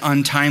 that phrase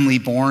untimely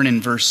born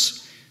in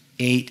verse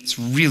 8, it's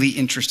really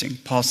interesting.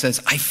 Paul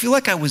says, I feel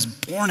like I was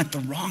born at the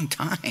wrong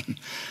time.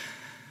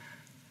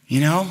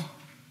 You know?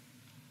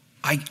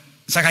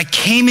 It's like I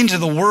came into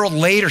the world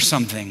late or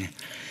something.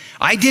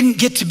 I didn't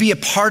get to be a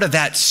part of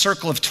that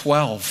circle of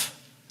 12.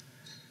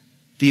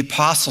 The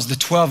apostles, the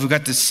 12 who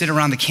got to sit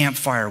around the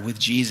campfire with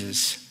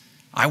Jesus.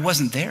 I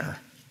wasn't there.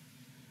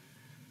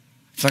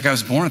 It's like I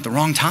was born at the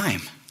wrong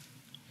time.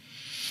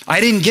 I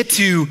didn't get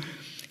to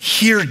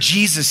hear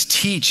Jesus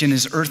teach in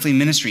his earthly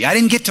ministry. I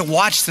didn't get to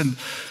watch the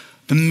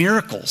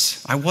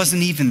miracles. I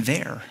wasn't even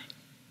there.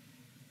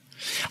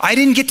 I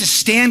didn't get to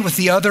stand with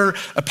the other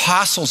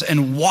apostles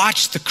and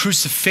watch the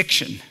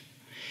crucifixion.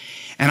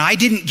 And I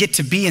didn't get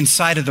to be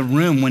inside of the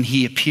room when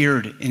he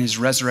appeared in his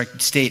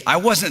resurrected state. I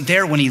wasn't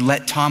there when he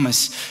let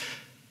Thomas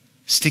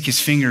stick his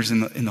fingers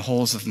in the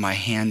holes of my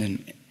hand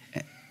and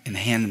the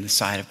hand in the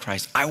side of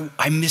Christ.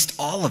 I missed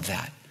all of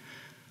that.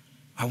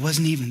 I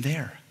wasn't even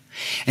there.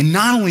 And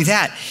not only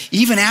that,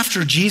 even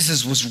after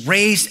Jesus was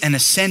raised and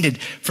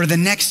ascended, for the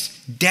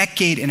next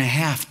decade and a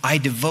half, I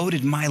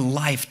devoted my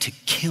life to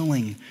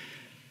killing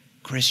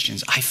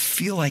Christians. I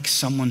feel like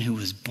someone who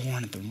was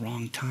born at the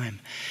wrong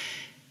time.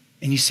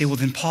 And you say, well,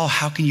 then Paul,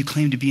 how can you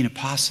claim to be an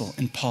apostle?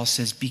 And Paul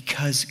says,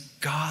 because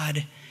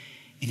God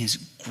in his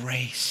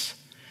grace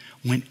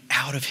went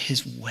out of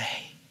his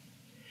way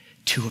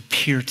to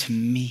appear to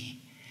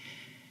me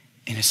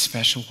in a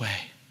special way.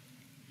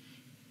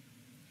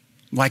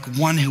 Like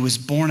one who was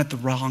born at the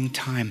wrong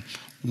time.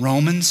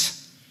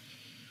 Romans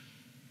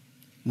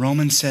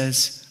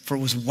says, for it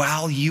was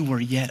while you were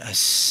yet a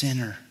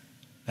sinner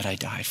that I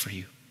died for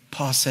you.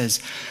 Paul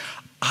says,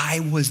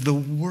 I was the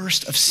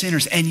worst of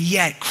sinners, and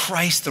yet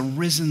Christ, the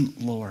risen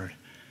Lord,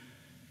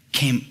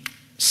 came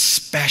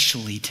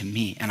specially to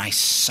me, and I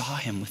saw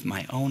him with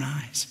my own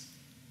eyes.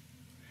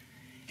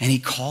 And he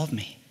called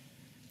me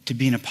to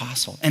be an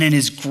apostle. And in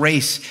his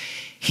grace,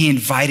 he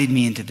invited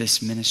me into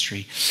this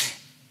ministry.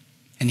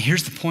 And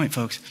here's the point,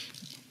 folks.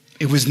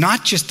 It was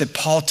not just that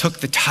Paul took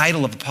the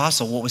title of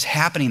apostle. What was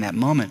happening in that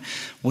moment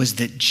was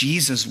that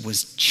Jesus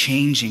was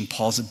changing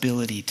Paul's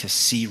ability to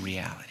see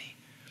reality.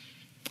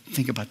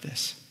 Think about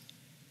this.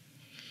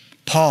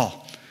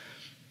 Paul,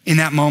 in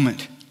that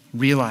moment,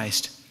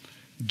 realized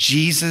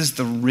Jesus,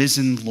 the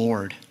risen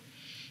Lord,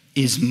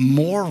 is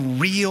more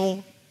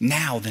real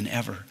now than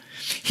ever.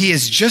 He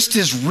is just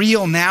as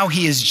real now.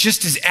 He is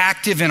just as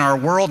active in our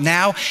world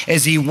now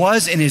as he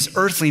was in his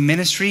earthly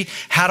ministry.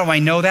 How do I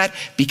know that?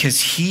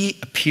 Because he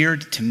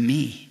appeared to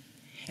me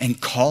and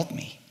called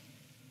me.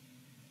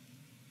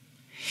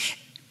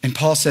 And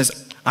Paul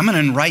says, I'm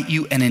going to write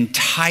you an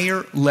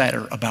entire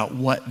letter about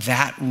what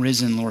that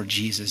risen Lord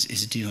Jesus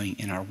is doing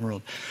in our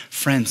world.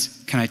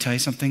 Friends, can I tell you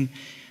something?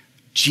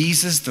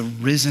 Jesus, the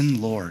risen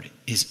Lord,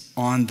 is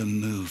on the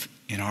move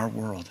in our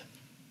world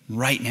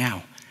right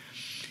now.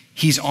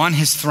 He's on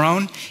his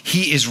throne.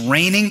 He is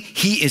reigning.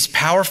 He is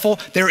powerful.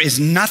 There is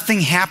nothing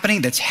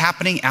happening that's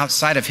happening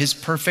outside of his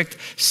perfect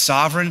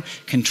sovereign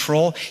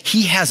control.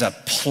 He has a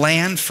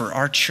plan for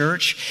our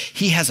church.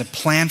 He has a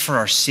plan for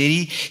our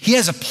city. He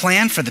has a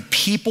plan for the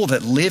people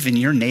that live in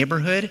your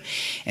neighborhood.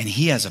 And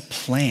he has a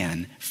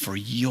plan for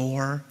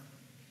your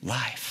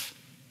life.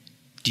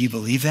 Do you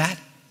believe that?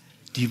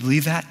 Do you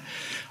believe that?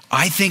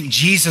 I think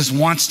Jesus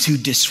wants to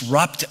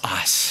disrupt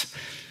us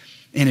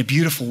in a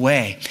beautiful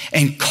way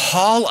and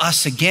call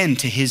us again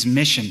to his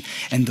mission.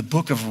 And the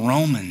book of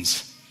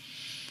Romans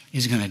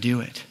is going to do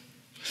it.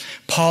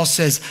 Paul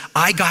says,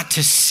 I got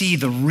to see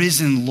the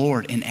risen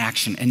Lord in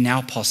action. And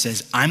now Paul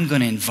says, I'm going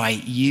to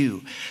invite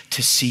you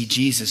to see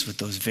Jesus with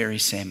those very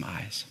same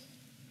eyes.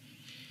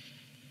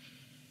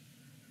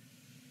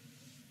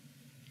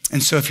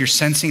 And so if you're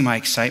sensing my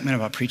excitement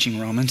about preaching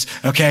Romans,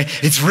 okay,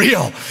 it's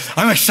real.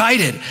 I'm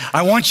excited.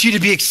 I want you to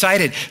be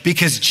excited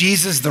because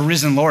Jesus, the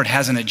risen Lord,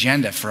 has an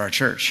agenda for our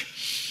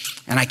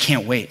church. And I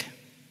can't wait.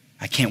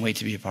 I can't wait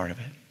to be a part of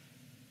it.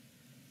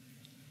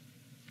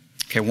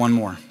 Okay, one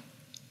more,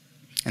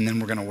 and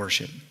then we're going to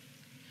worship.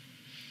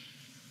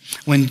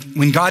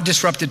 When God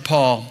disrupted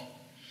Paul,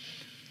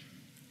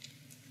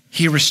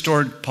 he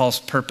restored Paul's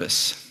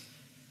purpose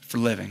for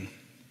living.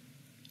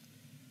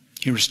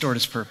 He restored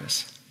his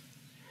purpose.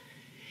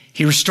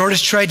 He restored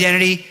his true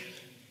identity.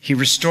 He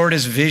restored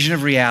his vision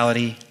of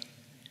reality.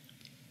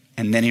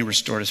 And then he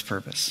restored his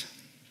purpose.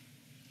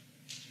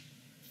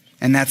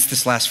 And that's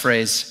this last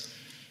phrase,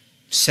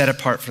 set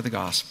apart for the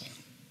gospel.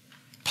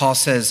 Paul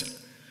says,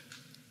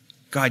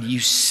 God, you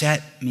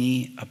set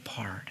me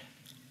apart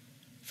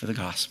for the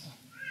gospel.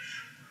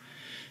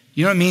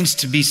 You know what it means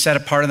to be set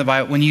apart in the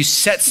Bible? When you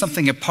set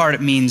something apart,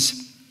 it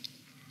means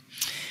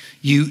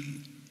you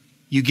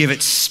give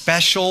it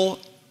special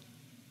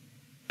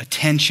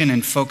attention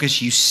and focus.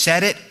 You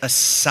set it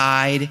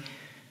aside.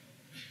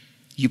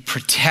 You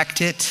protect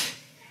it.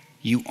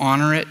 You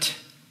honor it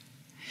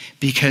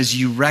because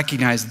you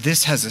recognize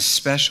this has a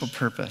special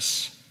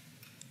purpose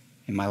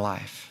in my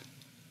life.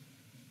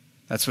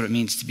 That's what it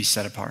means to be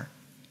set apart.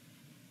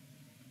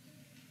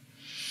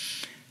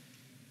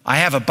 I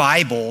have a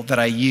Bible that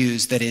I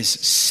use that is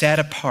set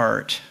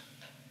apart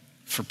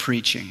for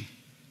preaching,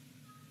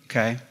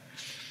 okay?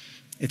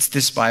 It's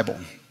this Bible.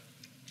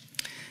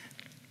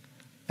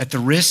 At the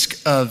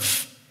risk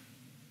of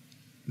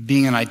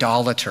being an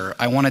idolater,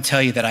 I want to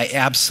tell you that I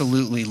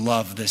absolutely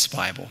love this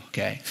Bible,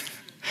 okay?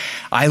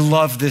 I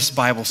love this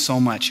Bible so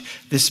much.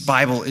 This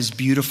Bible is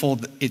beautiful.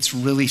 It's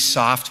really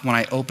soft. When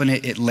I open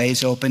it, it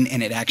lays open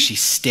and it actually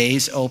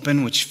stays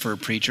open, which for a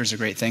preacher is a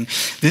great thing.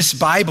 This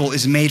Bible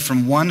is made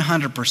from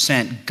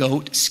 100%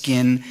 goat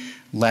skin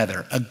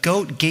leather. A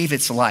goat gave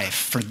its life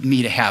for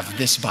me to have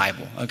this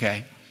Bible,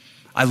 okay?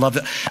 I love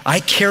it. I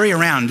carry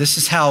around, this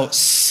is how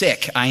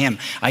sick I am.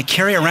 I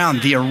carry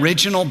around the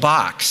original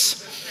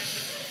box,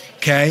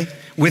 okay,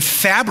 with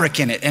fabric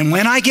in it. And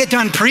when I get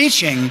done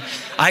preaching,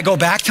 I go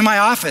back to my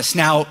office.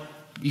 Now,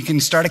 you can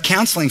start a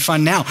counseling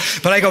fund now,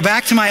 but I go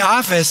back to my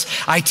office,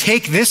 I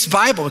take this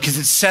Bible because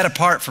it's set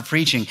apart for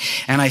preaching,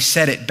 and I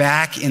set it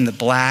back in the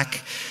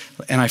black,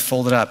 and I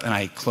fold it up, and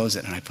I close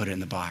it, and I put it in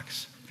the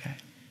box, okay?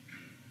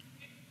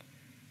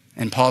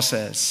 And Paul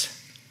says,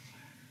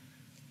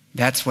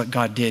 that's what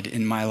God did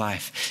in my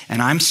life.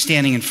 And I'm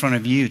standing in front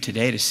of you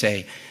today to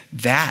say,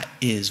 that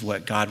is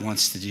what God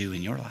wants to do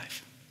in your life.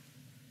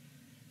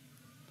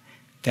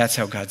 That's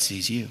how God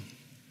sees you.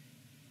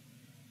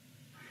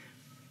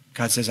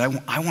 God says, I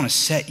want to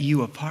set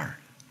you apart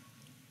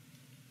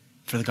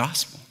for the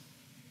gospel.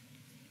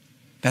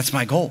 That's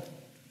my goal.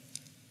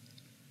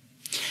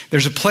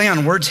 There's a play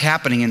on words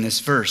happening in this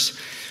verse.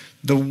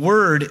 The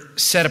word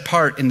set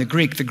apart in the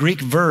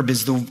Greek verb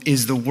is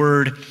the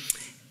word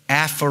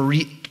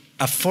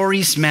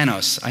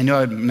aphorismenos. I know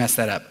I messed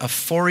that up.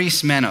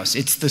 Aphorismenos.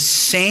 It's the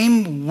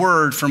same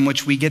word from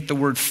which we get the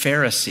word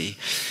Pharisee.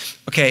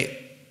 Okay,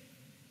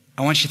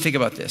 I want you to think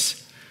about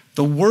this.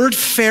 The word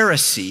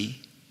Pharisee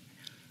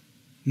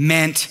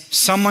meant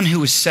someone who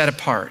was set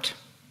apart.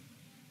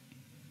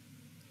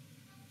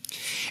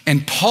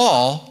 And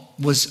Paul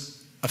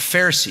was a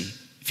Pharisee.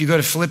 If you go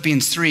to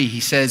Philippians 3, he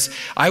says,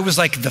 I was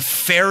like the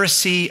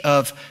Pharisee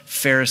of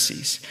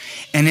Pharisees.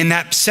 And in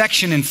that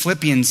section in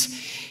Philippians,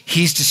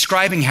 he's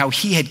describing how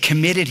he had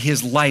committed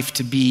his life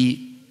to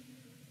be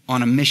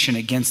on a mission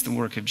against the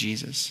work of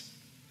Jesus.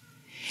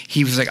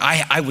 He was like,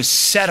 I was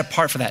set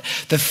apart for that.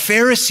 The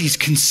Pharisees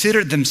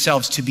considered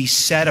themselves to be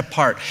set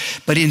apart,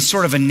 but in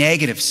sort of a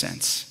negative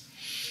sense.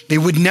 They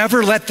would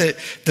never let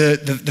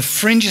the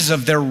fringes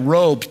of their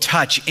robe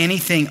touch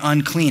anything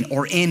unclean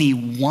or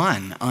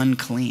anyone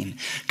unclean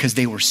because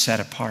they were set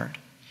apart.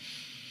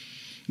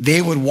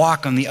 They would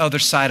walk on the other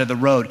side of the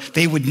road.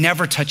 They would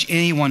never touch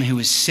anyone who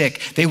was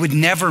sick. They would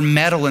never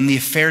meddle in the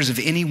affairs of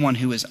anyone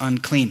who was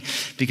unclean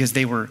because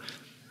they were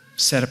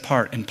set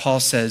apart. And Paul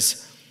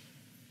says,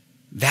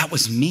 that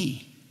was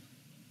me.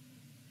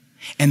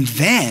 And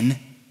then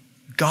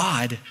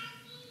God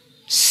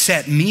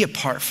set me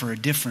apart for a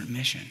different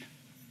mission,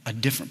 a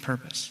different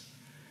purpose.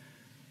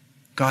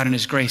 God in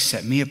his grace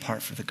set me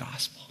apart for the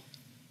gospel.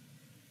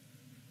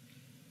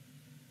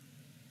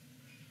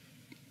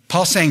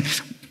 Paul's saying,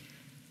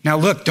 now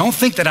look, don't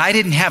think that I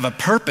didn't have a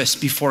purpose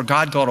before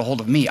God got a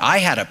hold of me. I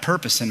had a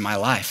purpose in my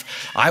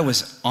life. I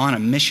was on a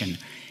mission.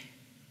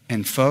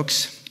 And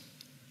folks,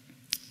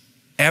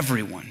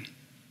 everyone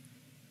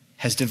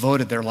has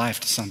devoted their life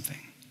to something.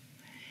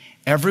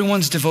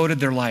 Everyone's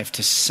devoted their life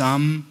to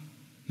some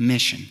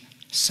mission,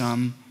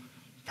 some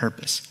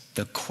purpose.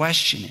 The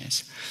question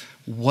is,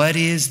 what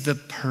is the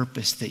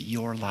purpose that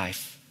your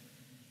life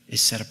is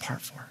set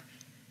apart for?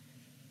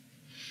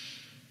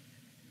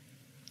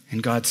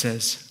 And God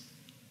says,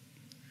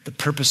 the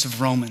purpose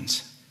of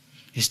Romans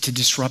is to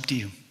disrupt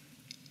you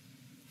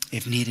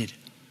if needed,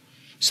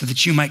 so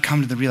that you might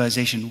come to the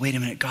realization, wait a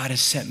minute, God has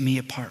set me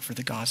apart for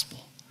the gospel.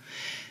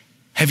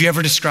 Have you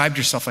ever described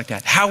yourself like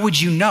that? How would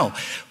you know?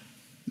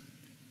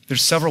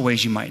 There's several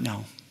ways you might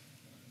know.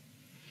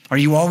 Are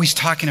you always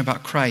talking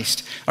about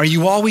Christ? Are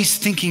you always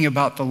thinking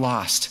about the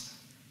lost?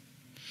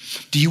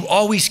 Do you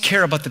always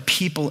care about the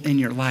people in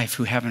your life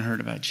who haven't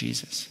heard about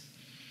Jesus?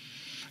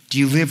 Do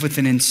you live with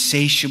an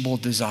insatiable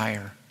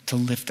desire to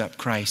lift up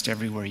Christ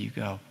everywhere you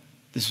go?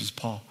 This was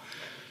Paul.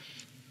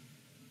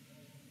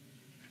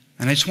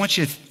 And I just want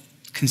you to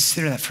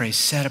consider that phrase,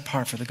 set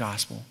apart for the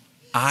gospel.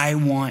 I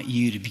want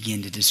you to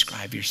begin to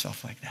describe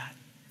yourself like that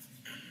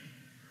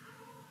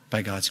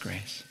by God's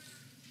grace.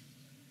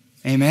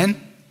 Amen?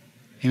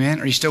 Amen?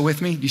 Are you still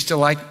with me? Are you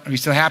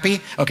still happy?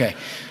 Okay.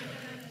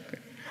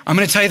 I'm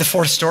going to tell you the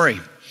fourth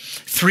story.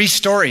 3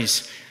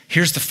 stories.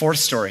 Here's the fourth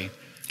story,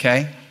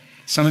 okay?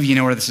 Some of you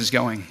know where this is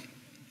going.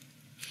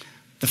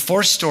 The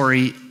fourth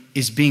story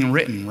is being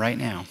written right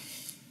now.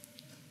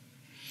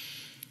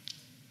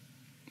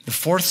 The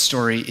fourth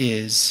story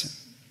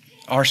is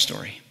our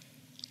story.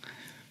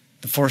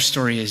 The fourth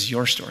story is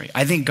your story.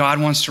 I think God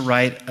wants to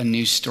write a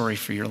new story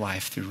for your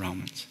life through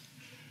Romans.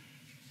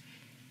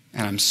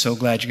 And I'm so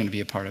glad you're going to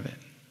be a part of it.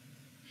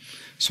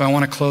 So I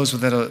want to close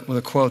with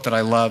a quote that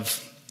I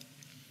love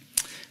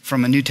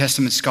from a New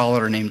Testament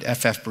scholar named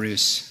F.F.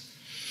 Bruce.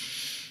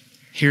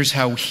 Here's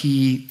how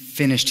he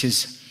finished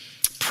his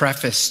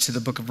preface to the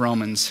book of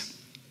Romans.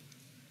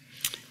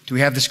 Do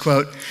we have this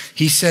quote?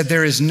 He said,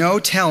 "There is no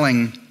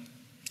telling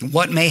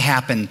what may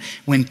happen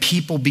when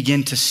people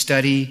begin to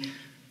study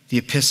the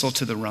epistle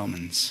to the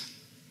Romans.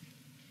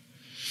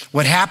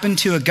 What happened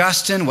to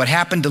Augustine, what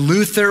happened to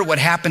Luther, what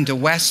happened to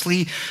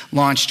Wesley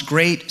launched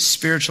great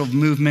spiritual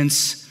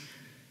movements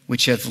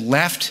which have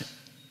left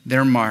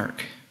their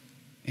mark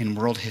in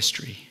world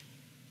history.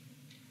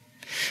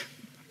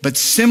 But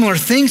similar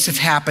things have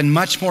happened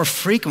much more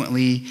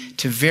frequently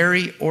to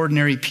very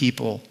ordinary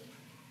people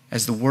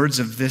as the words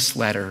of this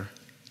letter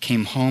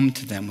came home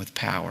to them with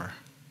power.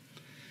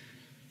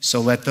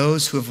 So let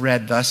those who have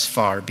read thus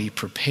far be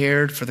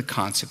prepared for the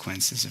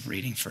consequences of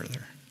reading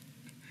further."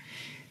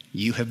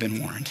 You have been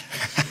warned.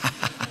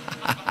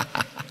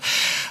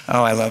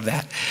 Oh, I love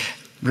that.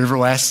 River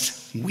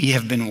West, we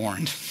have been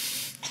warned.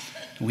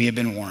 We have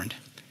been warned.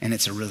 And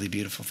it's a really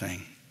beautiful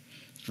thing.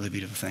 Really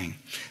beautiful thing.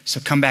 So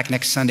come back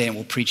next Sunday and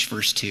we'll preach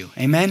verse 2.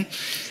 Amen?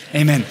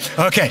 Amen.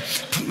 Okay,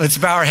 let's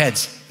bow our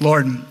heads.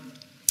 Lord,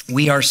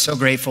 we are so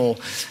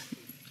grateful.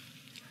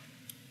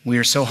 We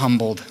are so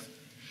humbled.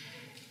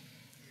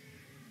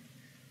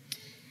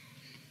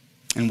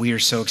 And we are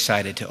so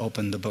excited to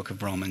open the book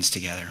of Romans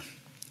together.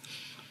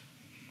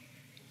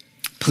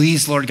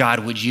 Please, Lord God,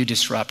 would you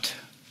disrupt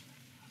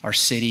our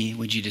city?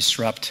 Would you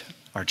disrupt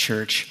our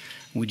church?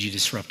 Would you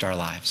disrupt our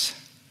lives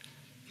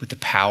with the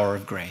power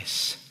of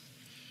grace,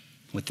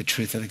 with the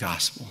truth of the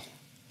gospel?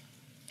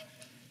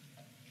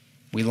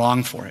 We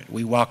long for it.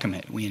 We welcome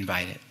it. We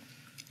invite it.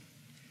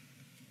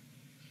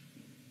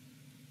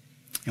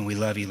 And we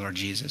love you, Lord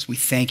Jesus. We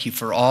thank you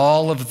for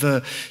all of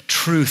the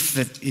truth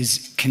that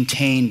is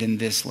contained in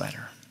this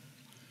letter.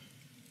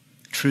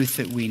 Truth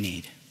that we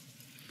need.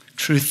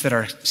 Truth that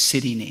our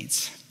city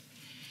needs.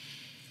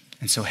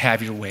 And so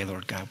have your way,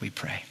 Lord God, we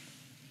pray.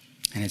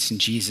 And it's in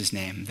Jesus'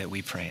 name that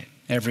we pray it.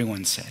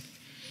 Everyone said,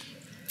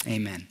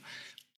 amen.